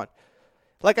some fun.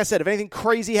 Like I said, if anything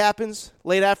crazy happens,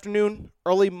 late afternoon,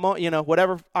 early,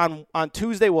 whatever, on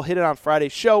Tuesday, we'll hit it on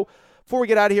Friday's show. Before we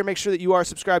get out of here, make sure that you are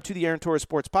subscribed to the Aaron Torres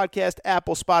Sports Podcast,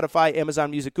 Apple, Spotify,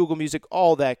 Amazon Music, Google Music,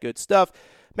 all that good stuff.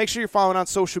 Make sure you're following on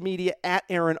social media at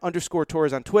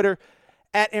Aaron_Torres on Twitter,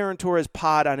 at Aaron Torres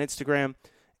Pod on Instagram,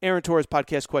 Aaron Torres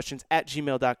Podcast Questions at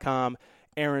gmail.com,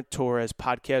 Aaron Torres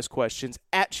Podcast Questions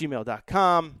at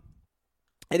gmail.com.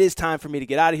 It is time for me to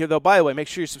get out of here, though. By the way, make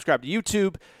sure you subscribe to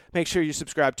YouTube. Make sure you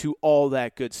subscribe to all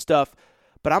that good stuff.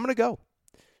 But I'm going to go.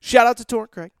 Shout out to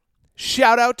Torrent Craig.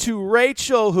 Shout out to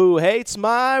Rachel, who hates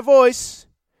my voice.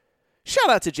 Shout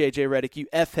out to JJ Redick, you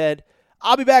F-head.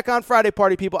 I'll be back on Friday,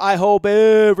 party people. I hope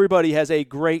everybody has a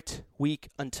great week.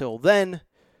 Until then,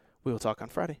 we will talk on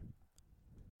Friday.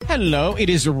 Hello, it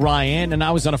is Ryan, and I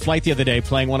was on a flight the other day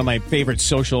playing one of my favorite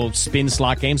social spin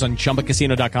slot games on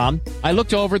ChumbaCasino.com. I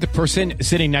looked over at the person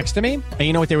sitting next to me, and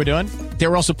you know what they were doing? They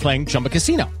were also playing Chumba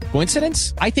Casino.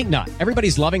 Coincidence? I think not.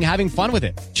 Everybody's loving having fun with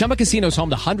it. Chumba Casino is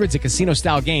home to hundreds of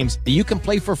casino-style games that you can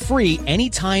play for free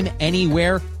anytime,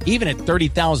 anywhere, even at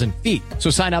 30,000 feet.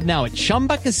 So sign up now at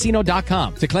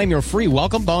ChumbaCasino.com to claim your free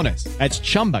welcome bonus. That's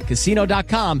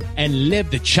ChumbaCasino.com and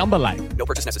live the Chumba life. No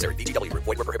purchase necessary. VGW. Void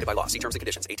where prohibited by law. See terms and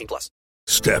conditions. 18+.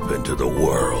 Step into the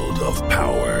world of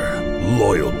power,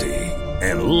 loyalty,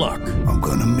 and luck. I'm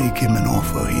gonna make him an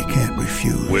offer he can't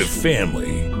refuse. With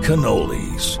family,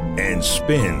 cannolis, and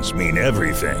spins mean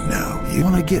everything. Now, you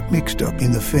wanna get mixed up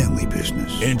in the family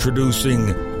business. Introducing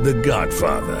The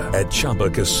Godfather at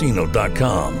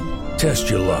ChumbaCasino.com. Test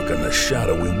your luck in the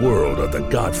shadowy world of The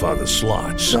Godfather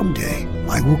slot. Someday,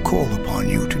 I will call upon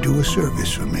you to do a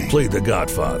service for me. Play The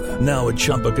Godfather, now at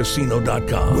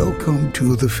ChumbaCasino.com. Welcome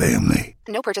to the family.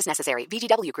 No purchase necessary.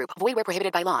 VGW Group. Void where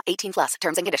prohibited by law. 18+.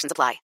 Terms and conditions apply.